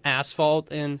running on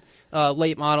asphalt and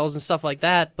late models and stuff like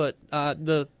that, but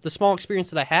the small experience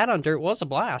that I had on dirt was a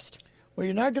blast. Well,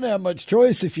 you're not going to have much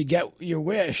choice if you get your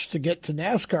wish to get to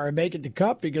NASCAR and make it to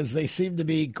Cup, because they seem to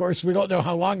be, of course, we don't know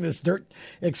how long this dirt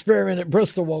experiment at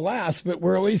Bristol will last, but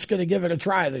we're at least going to give it a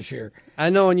try this year. I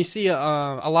know, and you see a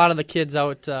lot of the kids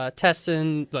out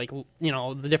testing, the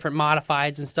different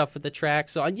modifieds and stuff with the track.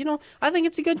 So, I think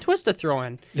it's a good twist to throw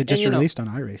in. It just released on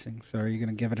iRacing, so are you going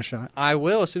to give it a shot? I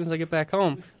will as soon as I get back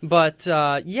home. But,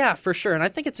 yeah, for sure. And I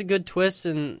think it's a good twist,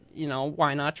 and,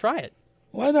 why not try it?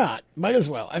 Why not? Might as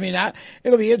well.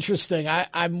 It'll be interesting.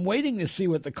 I'm waiting to see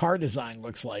what the car design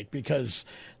looks like, because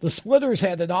the splitters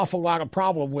had an awful lot of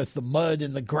problem with the mud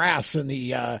and the grass in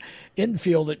the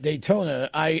infield at Daytona.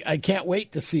 I can't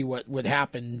wait to see what would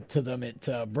happen to them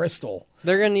at Bristol.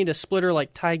 They're going to need a splitter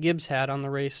like Ty Gibbs had on the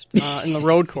race in the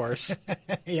road course.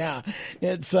 Yeah,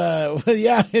 it's and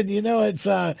it's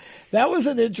that was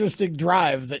an interesting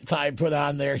drive that Ty put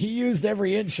on there. He used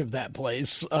every inch of that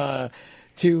place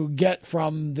to get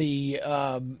from the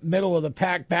middle of the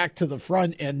pack back to the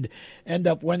front and end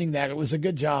up winning that. It was a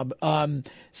good job.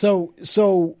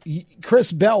 So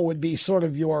Chris Bell would be sort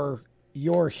of your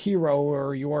hero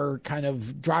or your kind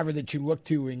of driver that you look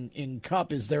to in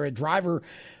Cup. Is there a driver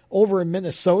over in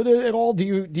Minnesota at all? Do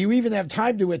you even have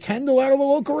time to attend a lot of the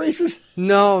local races?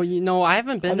 No, I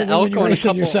haven't been to Elko in a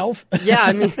couple. Yourself?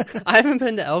 Yeah, I haven't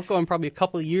been to Elko in probably a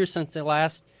couple of years since they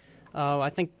last. I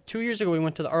think 2 years ago we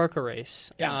went to the ARCA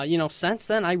race. Yeah. Since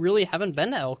then I really haven't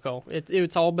been to Elko.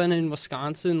 It's all been in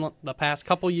Wisconsin the past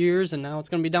couple years, and now it's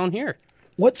going to be down here.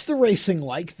 What's the racing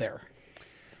like there?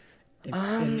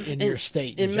 in your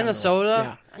state? In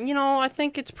Minnesota, I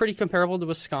think it's pretty comparable to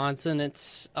Wisconsin.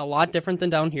 It's a lot different than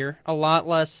down here. A lot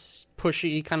less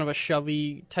pushy, kind of a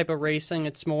shovey type of racing.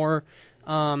 It's more,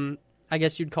 I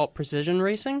guess you'd call it precision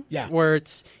racing. Yeah. Where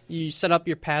you set up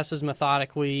your passes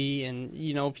methodically, and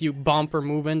if you bump or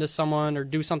move into someone or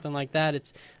do something like that,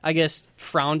 it's, I guess,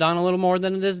 frowned on a little more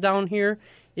than it is down here.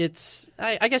 It's,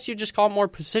 I guess you'd just call it more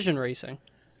precision racing.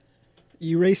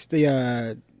 You raced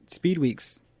the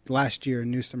Speedweeks last year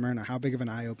in New Smyrna. How big of an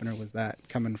eye-opener was that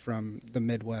coming from the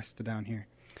Midwest to down here?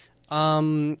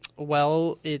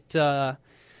 Well, it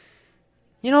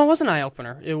was an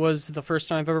eye-opener. It was the first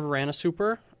time I've ever ran a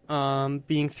super,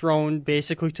 being thrown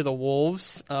basically to the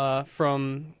wolves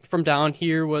from down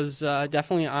here was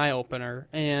definitely an eye-opener.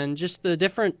 And just the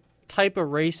different type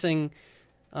of racing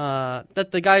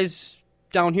that the guys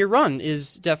down here run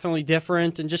is definitely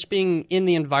different, and just being in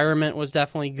the environment was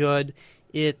definitely good.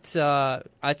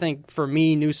 I think for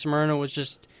me, New Smyrna was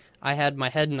just, I had my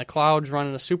head in the clouds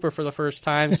running a super for the first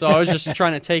time, so I was just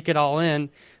trying to take it all in,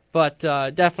 but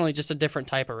definitely just a different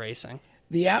type of racing.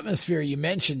 The atmosphere, you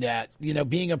mentioned that,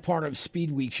 being a part of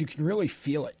Speed Weeks, you can really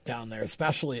feel it down there,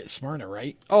 especially at Smyrna,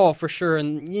 right? Oh, for sure,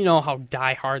 and you know how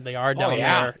die-hard they are down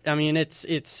there. I mean, it's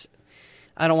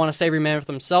I don't want to say every man for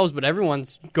themselves, but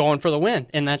everyone's going for the win,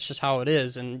 and that's just how it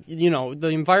is. And, the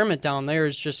environment down there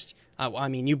is just, I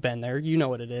mean, you've been there. You know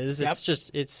what it is. Yep. It's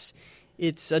just,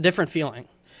 it's a different feeling.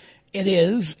 It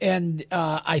is, and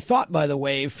I thought, by the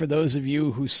way, for those of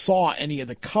you who saw any of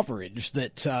the coverage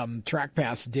that Track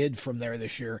Pass did from there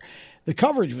this year, the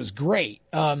coverage was great.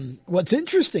 What's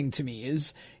interesting to me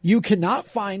is you cannot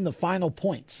find the final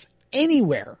points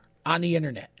anywhere on the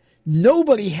internet.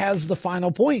 Nobody has the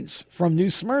final points from New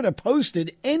Smyrna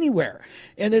posted anywhere.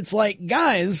 And it's like,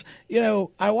 guys,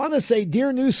 I want to say,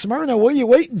 dear New Smyrna, what are you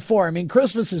waiting for? I mean,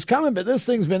 Christmas is coming, but this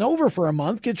thing's been over for a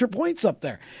month. Get your points up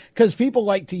there. Because people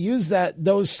like to use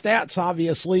those stats,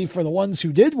 obviously, for the ones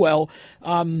who did well.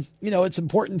 It's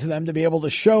important to them to be able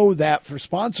to show that for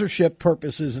sponsorship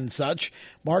purposes and such,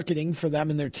 marketing for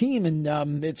them and their team.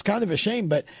 And it's kind of a shame.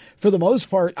 But for the most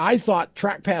part, I thought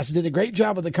Track Pass did a great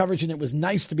job of the coverage, and it was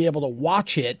nice to be able to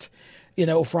watch it,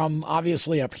 from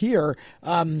obviously up here,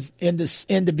 and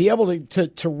to be able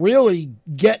to really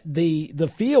get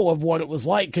the feel of what it was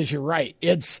like. Because you're right,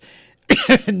 it's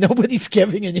nobody's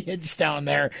giving an inch down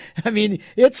there. I mean,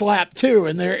 it's lap 2,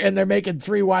 and they're making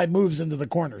 3 wide moves into the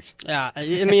corners. Yeah,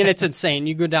 I mean, it's insane.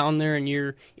 You go down there and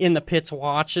you're in the pits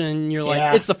watching, and you're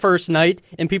like, It's the first night,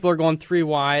 and people are going 3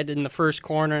 wide in the first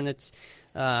corner, and it's,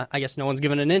 I guess no one's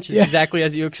giving an inch. It's exactly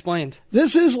as you explained.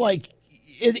 This is like,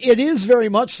 it is very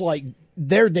much like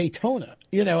their Daytona.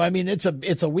 I mean,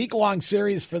 it's a week-long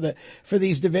series for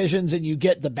these divisions, and you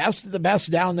get the best of the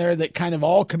best down there that kind of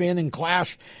all come in and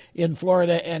clash in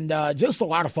Florida, and just a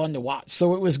lot of fun to watch.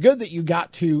 So it was good that you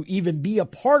got to even be a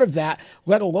part of that,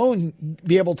 let alone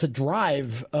be able to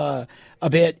drive a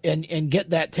bit and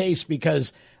get that taste,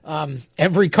 because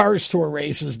every Cars Tour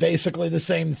race is basically the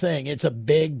same thing. It's a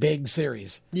big, big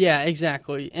series. Yeah,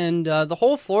 exactly. And the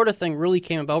whole Florida thing really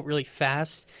came about really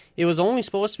fast. It was only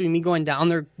supposed to be me going down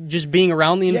there, just being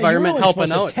around the environment,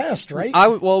 helping out. To test, right?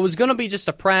 It was going to be just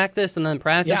a practice, and then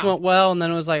practice went well, and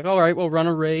then it was like, all right, we'll run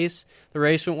a race. The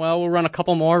race went well. We'll run a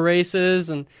couple more races,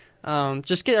 and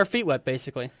just get our feet wet,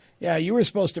 basically. Yeah, you were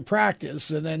supposed to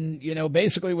practice, and then,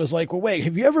 basically was like, well, wait,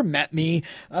 have you ever met me?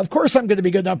 Of course I'm going to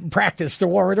be good enough in practice to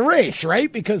warrant a race,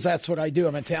 right? Because that's what I do.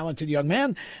 I'm a talented young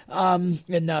man.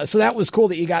 So that was cool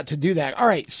that you got to do that. All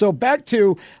right, so back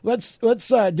to, let's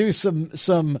do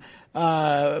some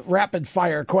rapid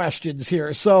fire questions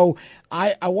here. So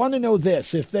I want to know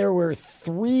this. If there were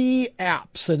 3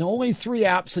 apps, and only 3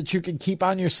 apps that you can keep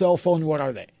on your cell phone, what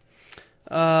are they?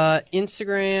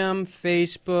 Instagram,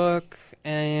 Facebook,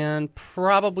 and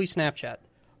probably Snapchat.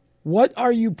 What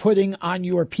are you putting on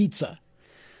your pizza?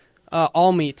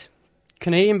 All meat.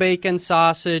 Canadian bacon,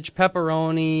 sausage,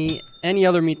 pepperoni, any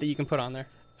other meat that you can put on there.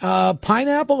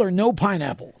 Pineapple or no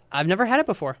pineapple? I've never had it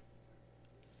before.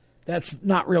 That's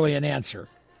not really an answer.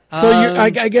 So I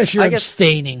guess you're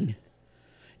abstaining.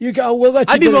 You go. We'll let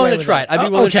you. I'd be willing to try it. I'd be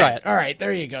willing to try it. All right,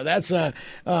 there you go. That's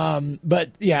but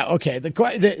yeah, okay.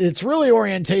 It's really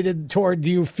orientated toward, do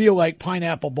you feel like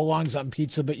pineapple belongs on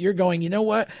pizza? But you're going, you know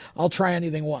what? I'll try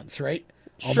anything once, right?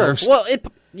 Almost. Sure. Well, it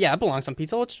belongs on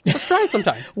pizza. Let's try it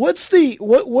sometime. What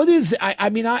is? I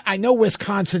mean, I know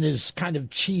Wisconsin is kind of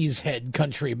cheesehead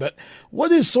country, but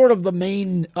what is sort of the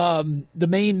main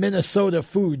Minnesota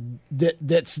food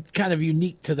that's kind of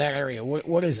unique to that area?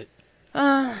 What is it?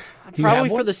 Probably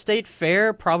for the state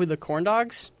fair, probably the corn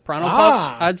dogs, Pronto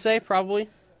Puffs, I'd say, probably.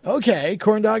 Okay,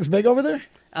 corn dogs big over there?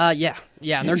 Yeah,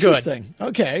 and they're good. Interesting.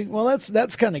 Okay, well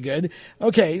that's kind of good.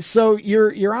 Okay, so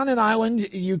you're on an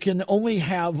island. You can only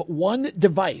have one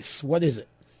device. What is it?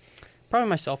 Probably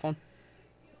my cell phone.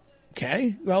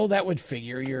 Okay, well that would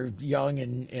figure. You're young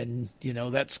and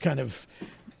that's kind of.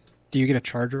 Do you get a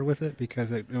charger with it?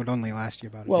 Because it would only last you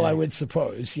about a day. Well, I would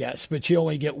suppose, yes, but you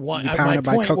only get one. You My powered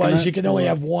by point was coconut, you can only or-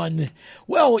 have one.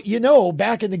 Well,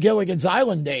 back in the Gilligan's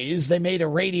Island days, they made a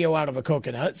radio out of a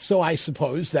coconut, so I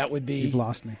suppose that would be. You've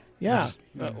lost me. Yeah.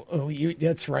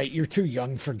 That's right. You're too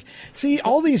young for. See,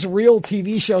 all these real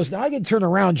TV shows. Now I can turn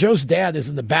around. Joe's dad is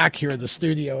in the back here of the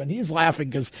studio, and he's laughing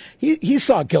because he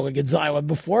saw Gilligan's Island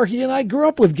before. He and I grew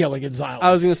up with Gilligan's Island.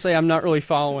 I was going to say I'm not really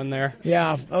following there.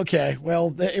 Yeah. Okay.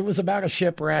 Well, it was about a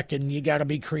shipwreck, and you got to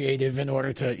be creative in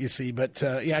order to, you see. But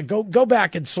go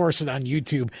back and source it on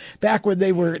YouTube. Back when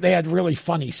they had really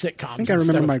funny sitcoms. I think I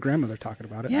remember my grandmother talking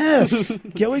about it. Yes,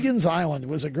 Gilligan's Island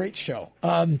was a great show.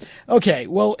 Okay.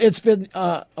 Well, it's been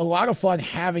a lot of fun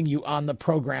having you on the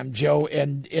program, Joe,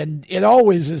 and it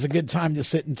always is a good time to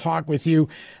sit and talk with you.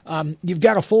 You've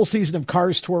got a full season of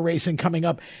Cars Tour racing coming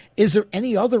up. Is there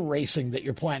any other racing that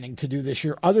you're planning to do this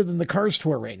year other than the Cars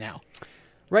Tour right now?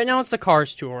 Right now it's the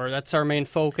Cars Tour. That's our main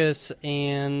focus,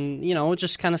 and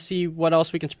just kind of see what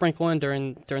else we can sprinkle in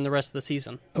during the rest of the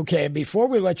season. Okay, and before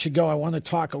we let you go, I want to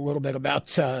talk a little bit about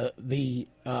the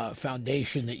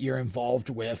foundation that you're involved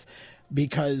with.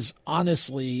 Because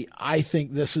honestly, I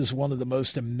think this is one of the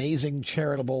most amazing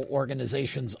charitable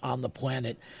organizations on the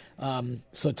planet.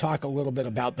 So talk a little bit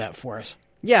about that for us.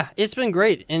 Yeah, it's been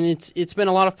great, and it's been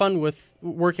a lot of fun with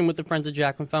working with the Friends of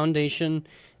Jacqueline Foundation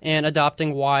and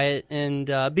adopting Wyatt and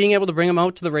being able to bring him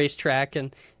out to the racetrack.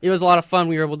 And it was a lot of fun.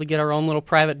 We were able to get our own little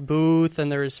private booth,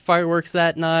 and there was fireworks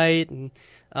that night. And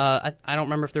I don't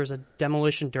remember if there was a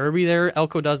demolition derby there.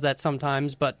 Elko does that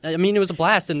sometimes, but I mean, it was a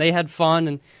blast, and they had fun,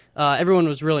 and everyone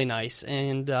was really nice.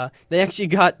 And they actually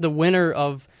got the winner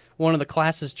of one of the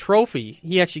classes' trophy.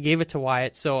 He actually gave it to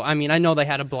Wyatt, so I mean, I know they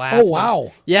had a blast. Oh,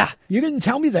 wow. Yeah. You didn't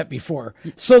tell me that before.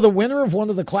 So the winner of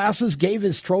one of the classes gave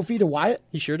his trophy to Wyatt?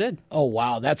 He sure did. Oh,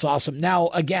 wow. That's awesome. Now,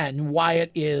 again, Wyatt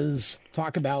is,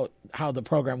 talk about how the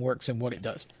program works and what it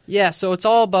does. Yeah, so it's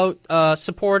all about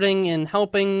supporting and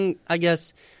helping, I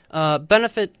guess,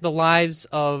 benefit the lives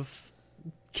of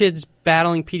kids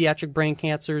battling pediatric brain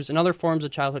cancers and other forms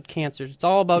of childhood cancers. It's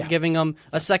all about giving them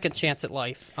a second chance at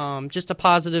life. Just a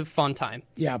positive, fun time.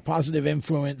 Yeah, positive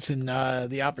influence and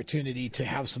the opportunity to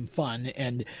have some fun,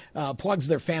 and plugs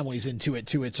their families into it,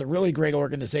 too. It's a really great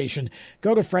organization.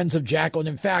 Go to Friends of Jacqueline.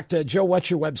 In fact, Joe, what's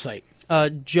your website?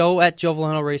 Joe at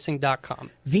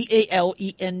JoeValentoRacing.com.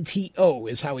 Valento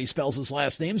is how he spells his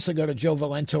last name. So go to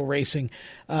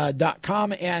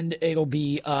JoeValentoRacing.com, and it'll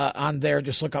be on there.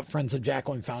 Just look up Friends of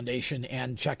Jacqueline Foundation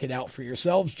and check it out for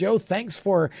yourselves. Joe, thanks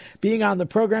for being on the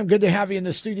program. Good to have you in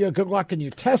the studio. Good luck in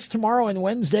your test tomorrow and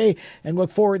Wednesday, and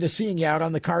look forward to seeing you out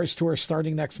on the Cars Tour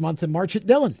starting next month in March at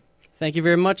Dillon. Thank you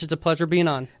very much. It's a pleasure being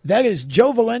on. That is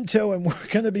Joe Valento, and we're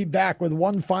going to be back with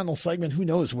one final segment. Who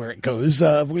knows where it goes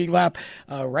of Lead Lap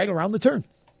right around the turn.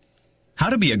 How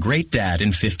to be a great dad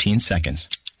in 15 seconds.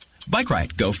 Bike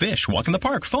ride, go fish, walk in the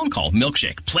park, phone call,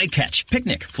 milkshake, play catch,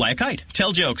 picnic, fly a kite,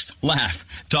 tell jokes, laugh,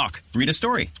 talk, read a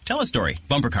story, tell a story,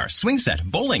 bumper car, swing set,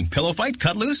 bowling, pillow fight,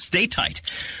 cut loose, stay tight.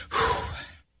 Whew.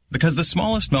 Because the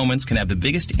smallest moments can have the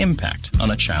biggest impact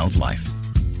on a child's life.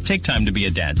 Take time to be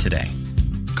a dad today.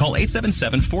 Call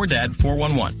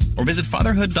 877-4DAD-411 or visit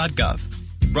fatherhood.gov.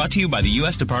 Brought to you by the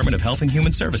U.S. Department of Health and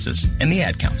Human Services and the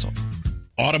Ad Council.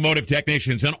 Automotive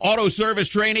technicians and auto service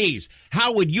trainees,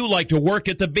 how would you like to work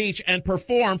at the beach and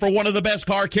perform for one of the best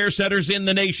car care centers in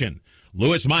the nation?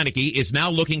 Louis Meineke is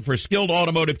now looking for skilled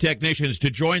automotive technicians to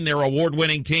join their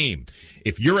award-winning team.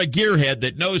 If you're a gearhead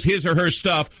that knows his or her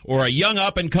stuff, or a young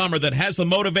up-and-comer that has the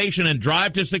motivation and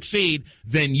drive to succeed,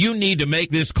 then you need to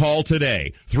make this call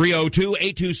today.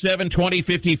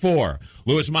 302-827-2054.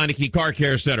 Louis Meineke Car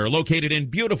Care Center, located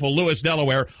in beautiful Lewis,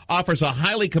 Delaware, offers a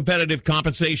highly competitive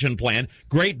compensation plan,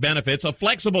 great benefits, a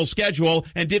flexible schedule,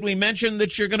 and did we mention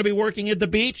that you're going to be working at the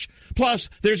beach? Plus,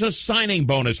 there's a signing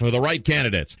bonus for the right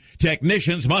candidates.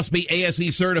 Technicians must be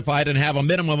ASE certified and have a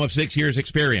minimum of 6 years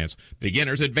experience.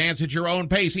 Beginners advance at your own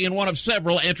pace in one of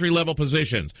several entry-level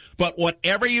positions. But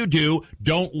whatever you do,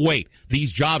 don't wait.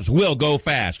 These jobs will go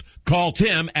fast. Call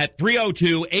Tim at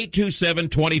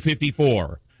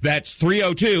 302-827-2054. That's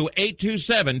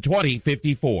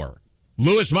 302-827-2054.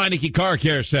 Louis Meineke Car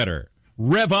Care Center.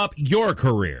 Rev up your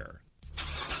career.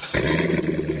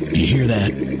 You hear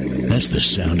that? That's the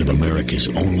sound of America's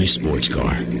only sports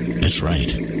car. That's right.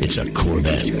 It's a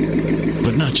Corvette.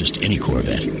 But not just any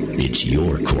Corvette. It's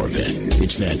your Corvette.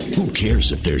 It's that who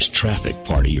cares if there's traffic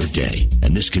part of your day.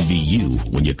 And this can be you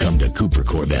when you come to Cooper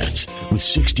Corvettes. With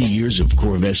 60 years of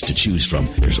Corvettes to choose from,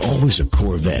 there's always a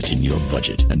Corvette in your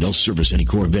budget. And they'll service any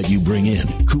Corvette you bring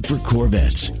in. Cooper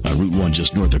Corvettes on Route 1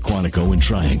 just north of Quantico and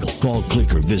Triangle. Call,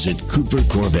 click, or visit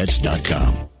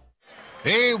CooperCorvettes.com.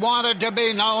 He wanted to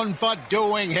be known for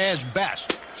doing his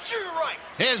best. Sure, right.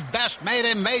 His best made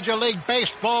him Major League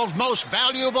Baseball's most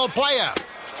valuable player.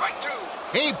 Strike two.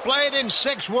 He played in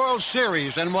 6 World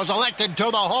Series and was elected to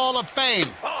the Hall of Fame.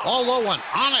 Although an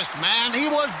honest man, he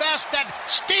was best at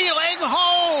stealing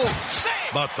home.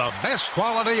 But the best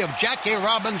quality of Jackie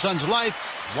Robinson's life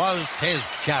was his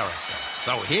character.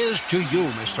 So here's to you,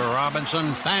 Mr.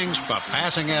 Robinson. Thanks for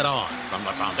passing it on. From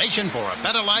the Foundation for a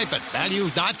Better Life at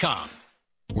Values.com.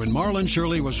 When Marlon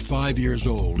Shirley was 5 years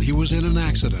old, he was in an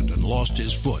accident and lost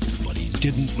his foot, but he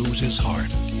didn't lose his heart.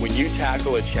 When you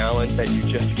tackle a challenge that you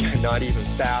just cannot even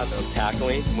fathom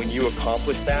tackling, when you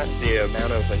accomplish that, the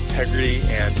amount of integrity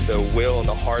and the will and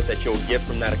the heart that you'll get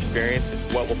from that experience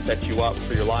is what will set you up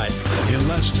for your life. In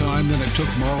less time than it took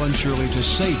Marlon Shirley to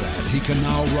say that, he can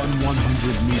now run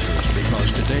 100 meters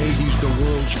because today he's the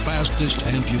world's fastest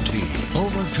amputee.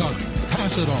 Overcome.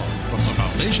 Pass it on from the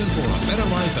Foundation for a Better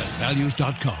Life at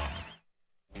Values.com.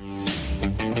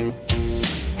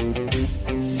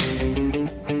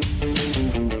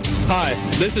 Hi,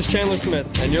 this is Chandler Smith,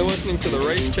 and you're listening to the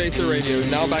Race Chaser Radio.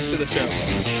 Now back to the show.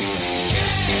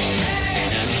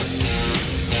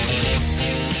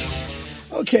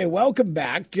 Okay, welcome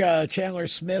back. Chandler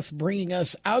Smith bringing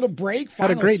us out of break.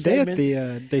 Had a great segment. day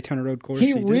at the Daytona Road Course.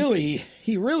 He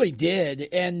really did.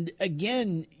 And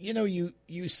again,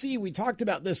 you see, we talked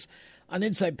about this on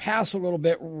Inside Pass a little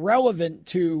bit, relevant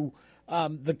to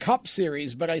the Cup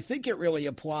Series, but I think it really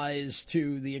applies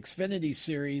to the Xfinity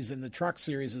Series and the Truck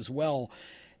Series as well.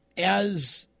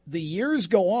 As the years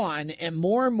go on and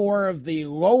more of the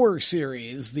lower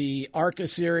series, the ARCA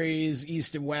Series,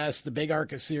 East and West, the Big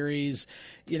ARCA Series,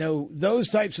 those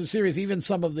types of series, even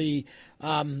some of the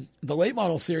late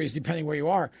model series, depending where you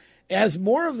are, as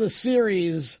more of the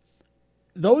series,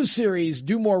 those series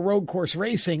do more road course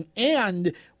racing,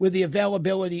 and with the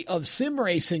availability of sim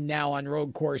racing now on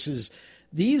road courses,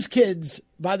 these kids,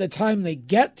 by the time they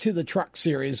get to the Truck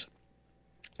Series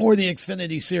or the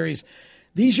Xfinity Series,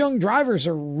 these young drivers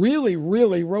are really,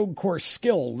 really road course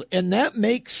skilled, and that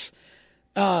makes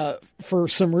for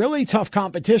some really tough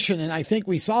competition, and I think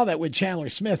we saw that with Chandler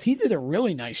Smith. He did a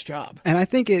really nice job. And I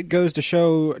think it goes to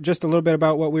show just a little bit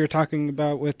about what we were talking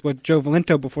about with Joe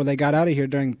Valento before they got out of here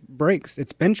during breaks.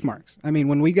 It's benchmarks. I mean,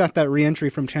 when we got that re-entry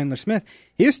from Chandler Smith,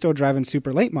 he was still driving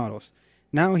super late models.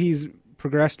 Now he's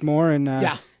progressed more and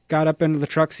got up into the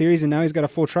Truck Series, and now he's got a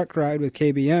full truck ride with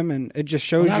KBM, and it just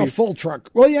shows not you. a full truck.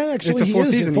 Well, yeah, actually, he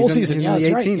is a full season. Yeah, that's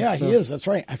 18th, right. Yeah, so. he is. That's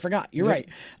right. I forgot. You're right.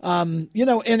 And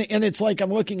it's like I'm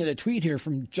looking at a tweet here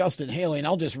from Justin Haley, and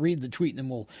I'll just read the tweet,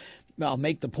 and then I'll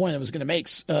make the point I was going to make.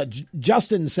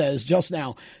 Justin says just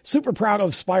now, super proud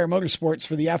of Spire Motorsports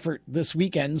for the effort this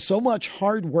weekend. So much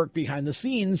hard work behind the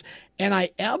scenes, and I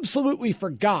absolutely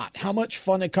forgot how much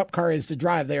fun a Cup car is to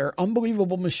drive. They are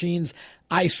unbelievable machines.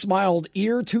 I smiled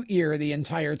ear to ear the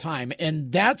entire time,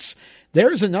 and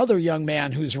there's another young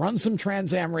man who's run some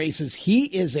Trans Am races. He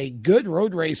is a good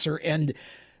road racer, and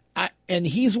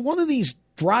he's one of these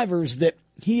drivers that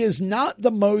he is not the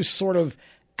most sort of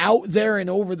out there and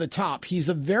over the top.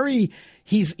 He's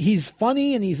he's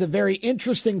funny, and he's a very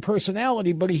interesting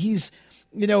personality, but he's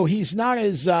not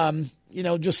as,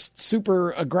 just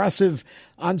super aggressive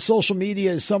on social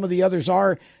media as some of the others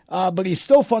are, but he's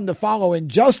still fun to follow. And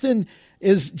Justin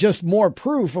is just more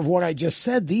proof of what I just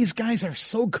said. These guys are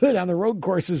so good on the road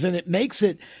courses, and it makes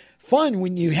it fun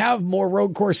when you have more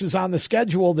road courses on the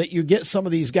schedule that you get some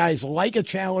of these guys like a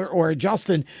Chandler or a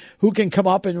Justin who can come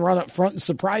up and run up front and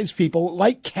surprise people,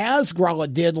 like Kaz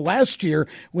Gralla did last year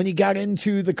when he got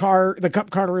into the Cup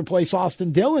car to replace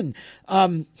Austin Dillon.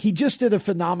 He just did a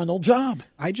phenomenal job.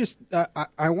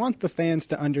 I want the fans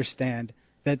to understand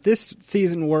that this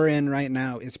season we're in right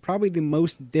now is probably the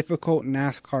most difficult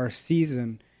NASCAR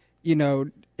season,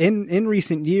 in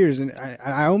recent years, and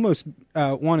I almost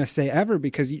want to say ever,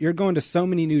 because you're going to so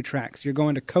many new tracks. You're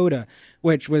going to COTA,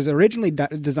 which was originally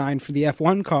designed for the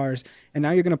F1 cars, and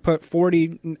now you're going to put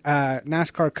 40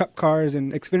 NASCAR Cup cars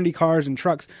and Xfinity cars and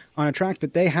trucks on a track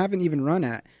that they haven't even run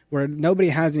at, where nobody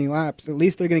has any laps. At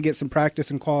least they're going to get some practice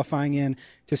and qualifying in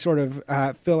to sort of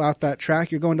fill out that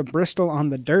track. You're going to Bristol on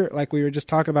the dirt, like we were just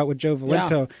talking about with Joe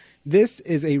Valento. this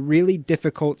is a really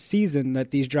difficult season that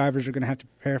these drivers are going to have to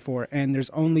prepare for, and there's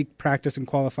only practice and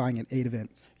qualifying at 8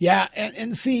 events. Yeah,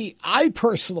 and see, I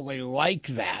personally like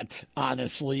that,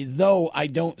 honestly, though I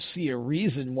don't see a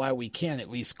reason why we can't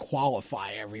at least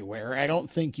qualify everywhere. I don't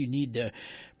think you need to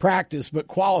practice, but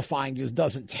qualifying just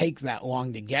doesn't take that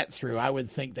long to get through. I would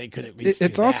think they could at least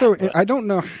It's do also, that, I don't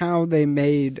know how they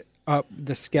made up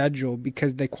the schedule,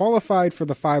 because they qualified for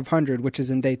the 500, which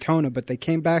is in Daytona, but they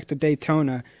came back to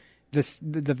Daytona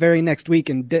the very next week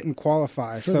and didn't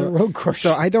qualify for the road course.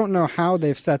 So I don't know how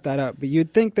they've set that up, but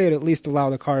you'd think they'd at least allow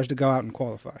the cars to go out and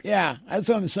qualify. Yeah, that's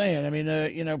what I'm saying. I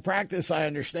mean, practice I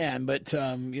understand, but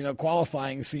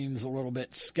qualifying seems a little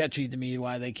bit sketchy to me.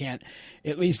 Why they can't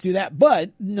at least do that?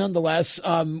 But nonetheless,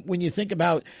 when you think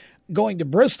about going to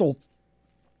Bristol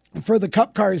for the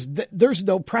Cup cars, there's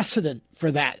no precedent for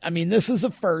that. I mean, this is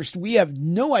a first. We have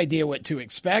no idea what to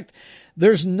expect.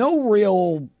 There's no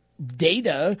real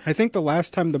data. I think the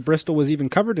last time the Bristol was even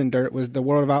covered in dirt was the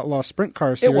World of Outlaw Sprint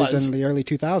Car Series in the early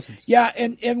 2000s. Yeah,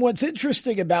 and what's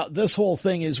interesting about this whole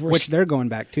thing is which they're going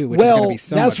back to, which is going to be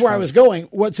so that's much where fun. I was going.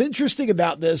 What's interesting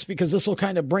about this, because this will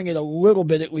kind of bring it a little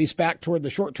bit at least back toward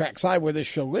the short track side where this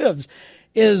show lives,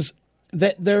 is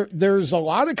that there's a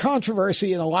lot of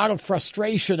controversy and a lot of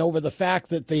frustration over the fact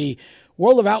that the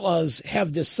World of Outlaws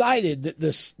have decided that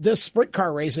this sprint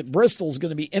car race at Bristol is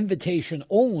going to be invitation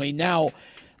only. Now,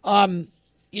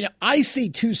 I see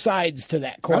two sides to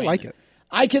that coin. I like it.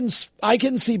 I can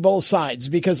see both sides,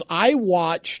 because I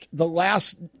watched the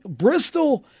last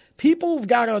Bristol. People have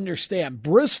got to understand,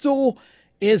 Bristol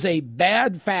is a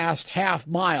bad, fast half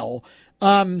mile.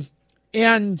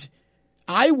 And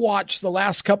I watched the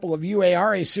last couple of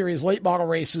UARA series late model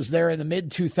races there in the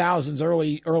mid 2000s,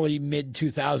 early mid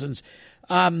 2000s.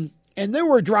 And there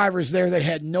were drivers there that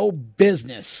had no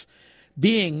business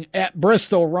being at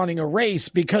Bristol running a race,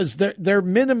 because their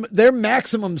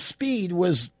maximum speed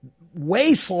was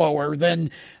way slower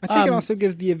than. I think it also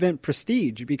gives the event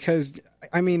prestige, because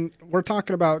I mean, we're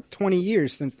talking about 20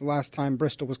 years since the last time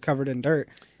Bristol was covered in dirt,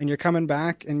 and you're coming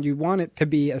back and you want it to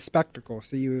be a spectacle.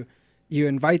 So you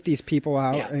invite these people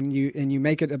out, and you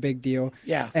make it a big deal.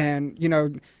 Yeah. And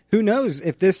who knows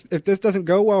if this doesn't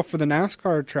go well for the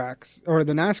NASCAR tracks or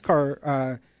the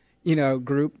NASCAR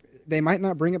group, they might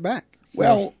not bring it back. So.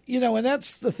 Well, and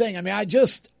that's the thing. I mean,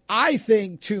 I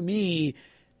think to me,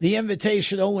 the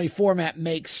invitation only format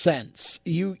makes sense.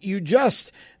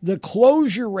 The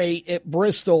closure rate at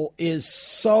Bristol is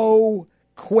so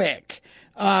quick.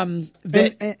 And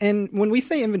when we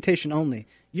say invitation only,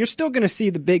 you're still going to see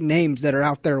the big names that are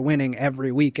out there winning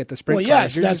every week at the sprint cars.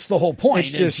 Yes, that's the whole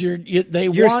point. You're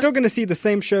still going to see the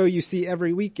same show you see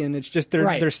every weekend. It's just they're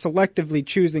selectively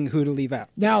choosing who to leave out.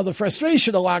 Now, the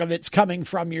frustration, a lot of it's coming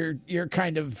from your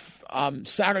kind of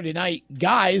Saturday night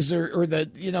guys, or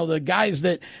the guys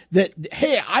that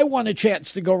hey, I want a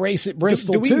chance to go race at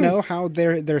Bristol. Do we know how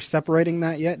they're separating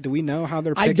that yet? Do we know how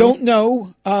they're picking? I don't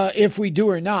know if we do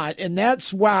or not, and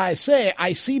that's why I say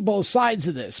I see both sides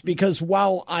of this, because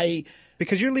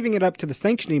because you're leaving it up to the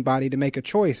sanctioning body to make a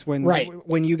choice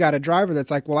when you got a driver that's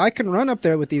like, well, I can run up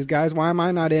there with these guys. Why am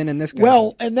I not in this guy?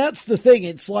 Well, and that's the thing.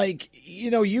 It's like,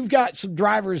 you've got some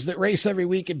drivers that race every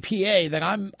week in PA that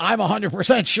I'm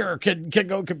 100% sure can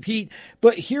go compete.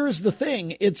 But here's the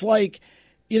thing. It's like,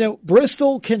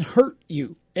 Bristol can hurt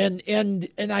you. And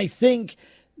I think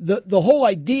the whole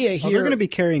idea here. They're going to be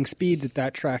carrying speeds at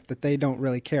that track that they don't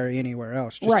really carry anywhere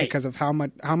else, just because of how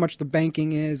much the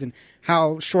banking is and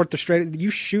how short the straight. You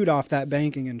shoot off that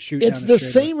banking and shoot. It's the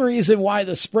same reason why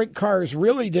the sprint cars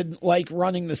really didn't like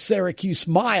running the Syracuse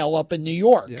Mile up in New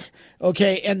York. Yeah.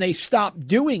 Okay, and they stopped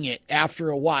doing it after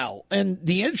a while. And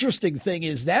the interesting thing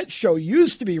is that show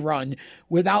used to be run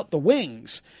without the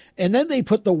wings. And then they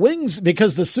put the wings,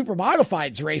 because the super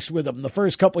modifieds raced with them the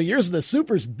first couple of years, and the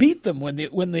supers beat them when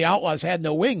the Outlaws had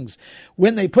no wings.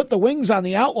 When they put the wings on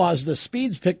the Outlaws, the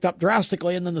speeds picked up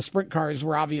drastically, and then the sprint cars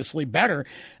were obviously better.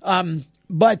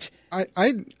 But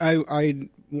I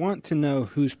want to know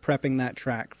who's prepping that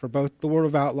track for both the World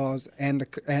of Outlaws and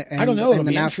the I don't know, and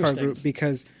the NASCAR group,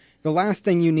 because the last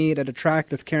thing you need at a track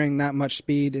that's carrying that much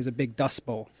speed is a big dust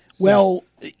bowl. Well,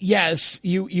 yes,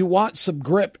 you want some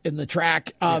grip in the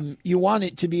track. You want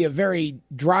it to be a very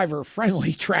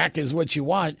driver-friendly track is what you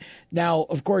want. Now,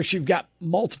 of course, you've got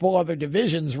multiple other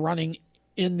divisions running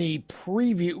in the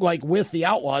preview, like with the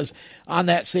Outlaws on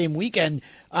that same weekend.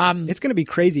 It's going to be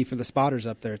crazy for the spotters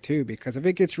up there, too, because if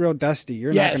it gets real dusty,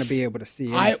 you're not going to be able to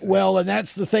see anything. And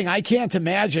that's the thing. I can't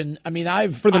imagine. I mean,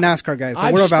 for the NASCAR guys,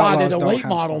 I've spotted a late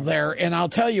model there, and I'll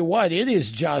tell you what, it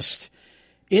is just...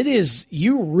 it is,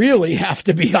 you really have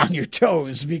to be on your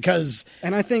toes because.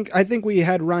 And I think we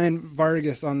had Ryan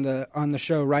Vargas on the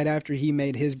show right after he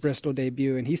made his Bristol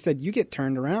debut, and he said you get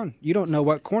turned around. You don't know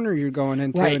what corner you're going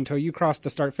into until you cross the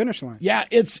start finish line. Yeah,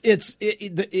 it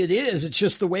is. It's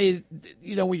just the way,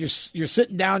 when you're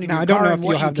sitting down in your car. Now I don't know if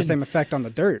you'll have the same effect on the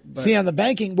dirt. But. See, on the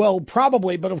banking, well,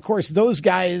 probably, but of course those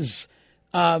guys.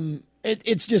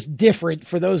 It's just different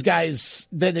for those guys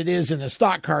than it is in a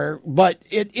stock car, but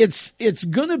it's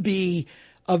going to be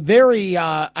a very,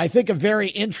 I think, a very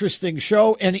interesting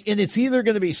show, and it's either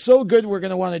going to be so good we're going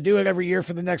to want to do it every year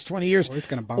for the next 20 years,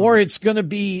 or it's going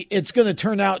to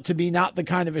turn out to be not the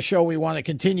kind of a show we want to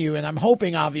continue. And I'm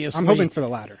hoping, obviously, I'm hoping for the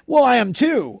latter. Well, I am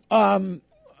too.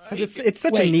 It's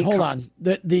such a neat. Hold on,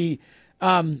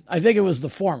 I think it was the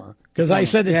former because I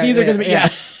said it's either going to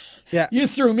be Yeah, you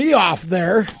threw me off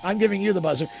there. I'm giving you the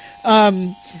buzzer.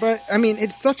 But I mean,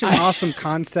 it's such an awesome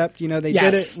concept. They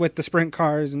did it with the sprint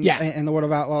cars and the World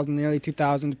of Outlaws in the early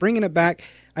 2000s. Bringing it back,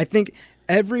 I think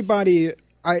everybody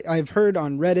I've heard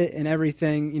on Reddit and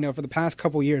everything. For the past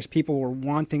couple years, people were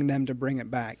wanting them to bring it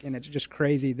back, and it's just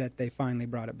crazy that they finally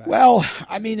brought it back. Well,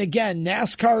 I mean, again,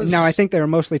 NASCAR's. Now, I think they were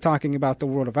mostly talking about the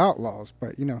World of Outlaws,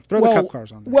 but throw the Cup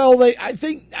cars on there. Well, I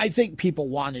think people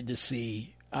wanted to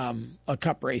see. A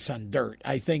Cup race on dirt.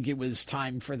 I think it was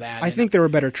time for that. I think there were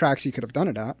better tracks you could have done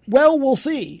it at. Well, we'll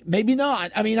see. Maybe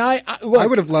not. I mean, I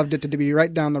would have loved it to be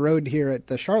right down the road here at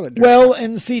the Charlotte dirt. Well,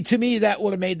 and see, to me, that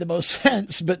would have made the most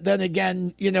sense. But then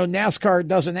again, NASCAR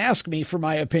doesn't ask me for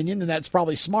my opinion, and that's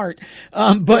probably smart.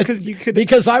 But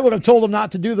because I would have told them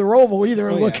not to do the Roval either,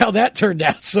 and look how that turned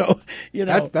out. So,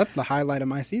 that's the highlight of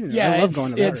my season. Yeah, I love going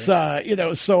to that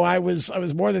race. So I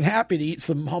was more than happy to eat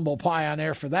some humble pie on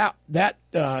air for that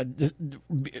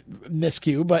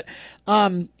miscue, but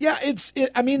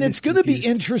it's going to be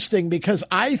interesting because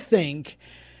I think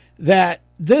that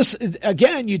this,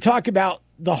 again, you talk about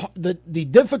the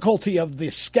difficulty of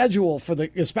the schedule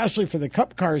especially for the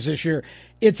Cup cars this year.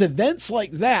 It's events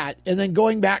like that, and then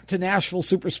going back to Nashville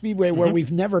Super Speedway where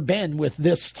we've never been with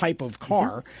this type of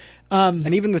car,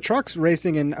 and even the trucks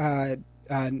racing in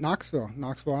Knoxville,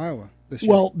 Iowa.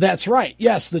 Well, that's right.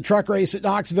 Yes, the truck race at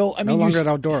Knoxville. I mean, no longer at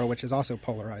Eldora, which is also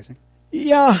polarizing.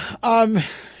 Yeah,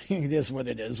 it is what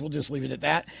it is. We'll just leave it at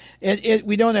that.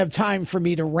 We don't have time for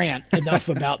me to rant enough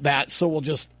about that, so we'll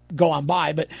just go on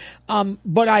by.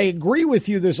 But I agree with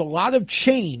you. There's a lot of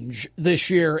change this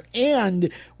year,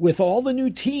 and with all the new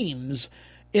teams,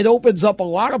 it opens up a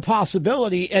lot of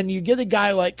possibility. And you get a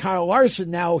guy like Kyle Larson.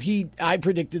 Now, I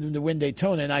predicted him to win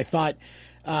Daytona, and I thought.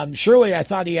 Surely I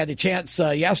thought he had a chance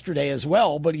yesterday as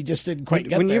well, but he just didn't quite get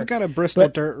there. When you've got a Bristol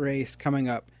dirt race coming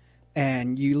up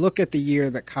and you look at the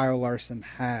year that Kyle Larson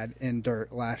had in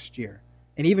dirt last year,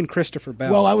 and even Christopher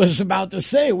Bell. Well, I was about to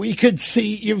say, we could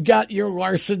see you've got your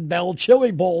Larson-Bell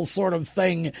Chili Bowl sort of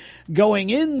thing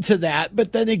going into that,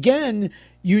 but then again,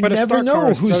 you never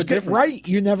know who's right.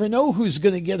 You never know who's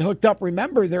going to get hooked up.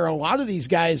 Remember, there are a lot of these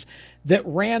guys that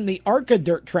ran the ARCA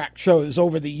dirt track shows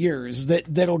over the years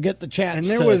that'll get the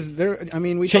chance.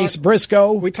 And we Chase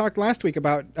Briscoe. We talked last week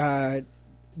about Joey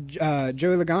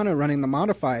Logano running the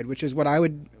modified, which is what I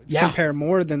would compare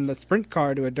more than the sprint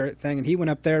car to a dirt thing. And he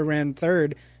went up there, ran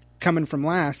third, coming from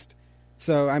last.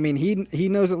 So, I mean, he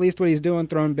knows at least what he's doing,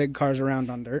 throwing big cars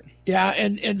around on dirt. Yeah,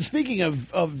 and speaking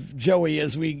of Joey,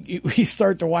 as we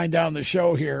start to wind down the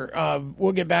show here,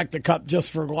 we'll get back to Cup just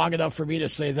for long enough for me to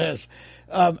say this.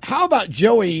 How about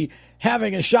Joey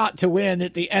having a shot to win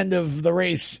at the end of the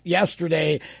race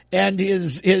yesterday, and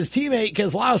his teammate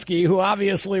Keselowski, who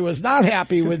obviously was not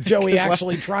happy with Joey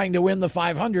actually trying to win the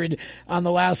 500 on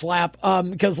the last lap.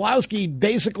 Keselowski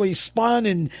basically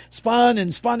spun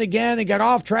again and got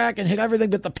off track and hit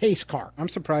everything but the pace car. I'm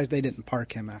surprised they didn't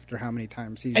park him after how many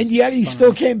times and yet he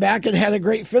still came back and had a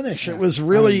great finish. Yeah,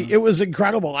 it was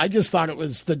incredible. I just thought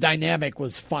the dynamic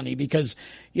was funny because,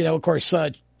 of course,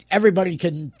 everybody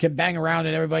can bang around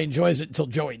and everybody enjoys it until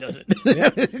Joey does it. Yeah.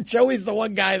 Joey's the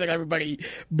one guy that everybody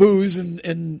boos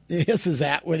and hisses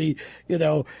at when he,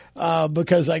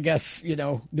 because I guess,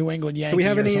 New England Yankee. Do we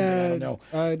have any? I don't know.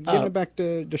 Getting back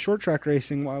to short track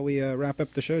racing while we wrap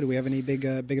up the show. Do we have any big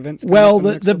events? Well,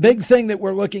 the big thing that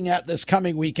we're looking at this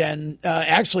coming weekend,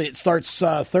 actually it starts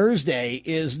Thursday,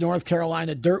 is North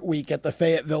Carolina Dirt Week at the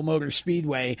Fayetteville Motor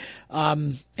Speedway.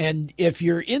 And if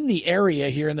you're in the area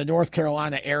here in the North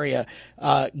Carolina area,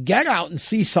 get out and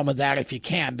see some of that if you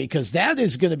can, because that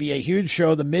is going to be a huge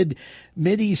show. The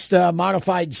Mid-East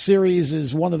Modified Series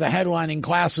is one of the headlining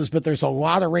classes, but there's a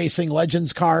lot of racing,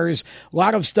 Legends cars, a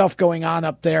lot of stuff going on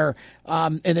up there.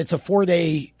 and it's a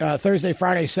 4-day Thursday,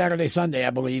 Friday, Saturday, Sunday, I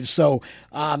believe. So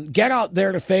get out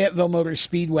there to Fayetteville Motor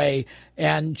Speedway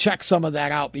and check some of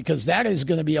that out, because that is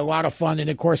going to be a lot of fun. And,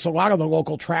 of course, a lot of the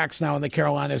local tracks now in the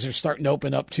Carolinas are starting to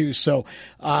open up, too. So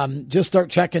just start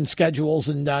checking schedules.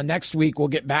 And next week we'll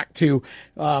get back to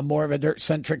more of a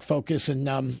dirt-centric focus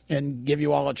and give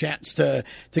you all a chance to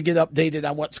get updated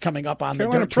on what's coming up on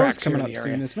Carolina the dirt tracks coming in up the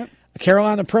area. soon, isn't it?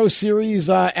 Carolina Pro Series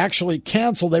actually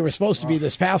canceled. They were supposed to be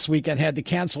this past weekend, had to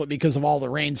cancel it because of all the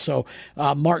rain. So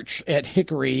March at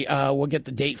Hickory, we'll get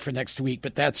the date for next week,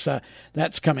 but that's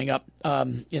coming up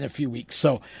in a few weeks.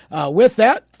 So with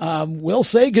that, we'll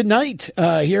say goodnight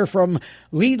here from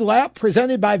Lead Lap,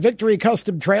 presented by Victory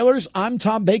Custom Trailers. I'm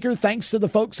Tom Baker. Thanks to the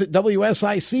folks at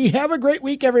WSIC. Have a great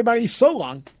week, everybody. So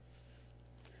long.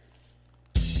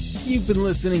 You've been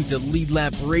listening to Lead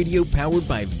Lap Radio, powered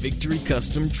by Victory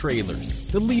Custom Trailers,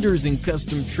 the leaders in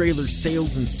custom trailer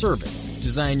sales and service.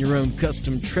 Design your own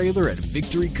custom trailer at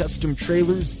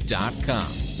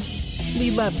victorycustomtrailers.com.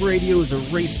 Lead Lap Radio is a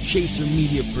Race Chaser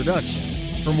Media production.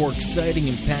 For more exciting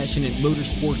and passionate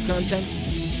motorsport content,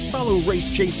 follow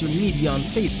Race Chaser Media on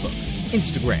Facebook,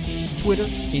 Instagram, Twitter,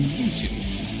 and YouTube,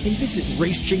 and visit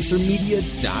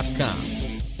racechasermedia.com.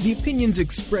 The opinions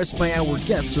expressed by our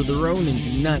guests are their own and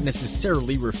do not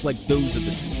necessarily reflect those of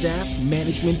the staff,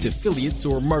 management, affiliates,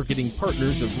 or marketing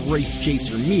partners of Race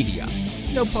Chaser Media.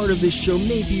 No part of this show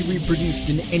may be reproduced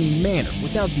in any manner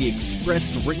without the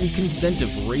expressed written consent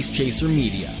of Race Chaser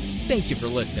Media. Thank you for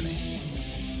listening.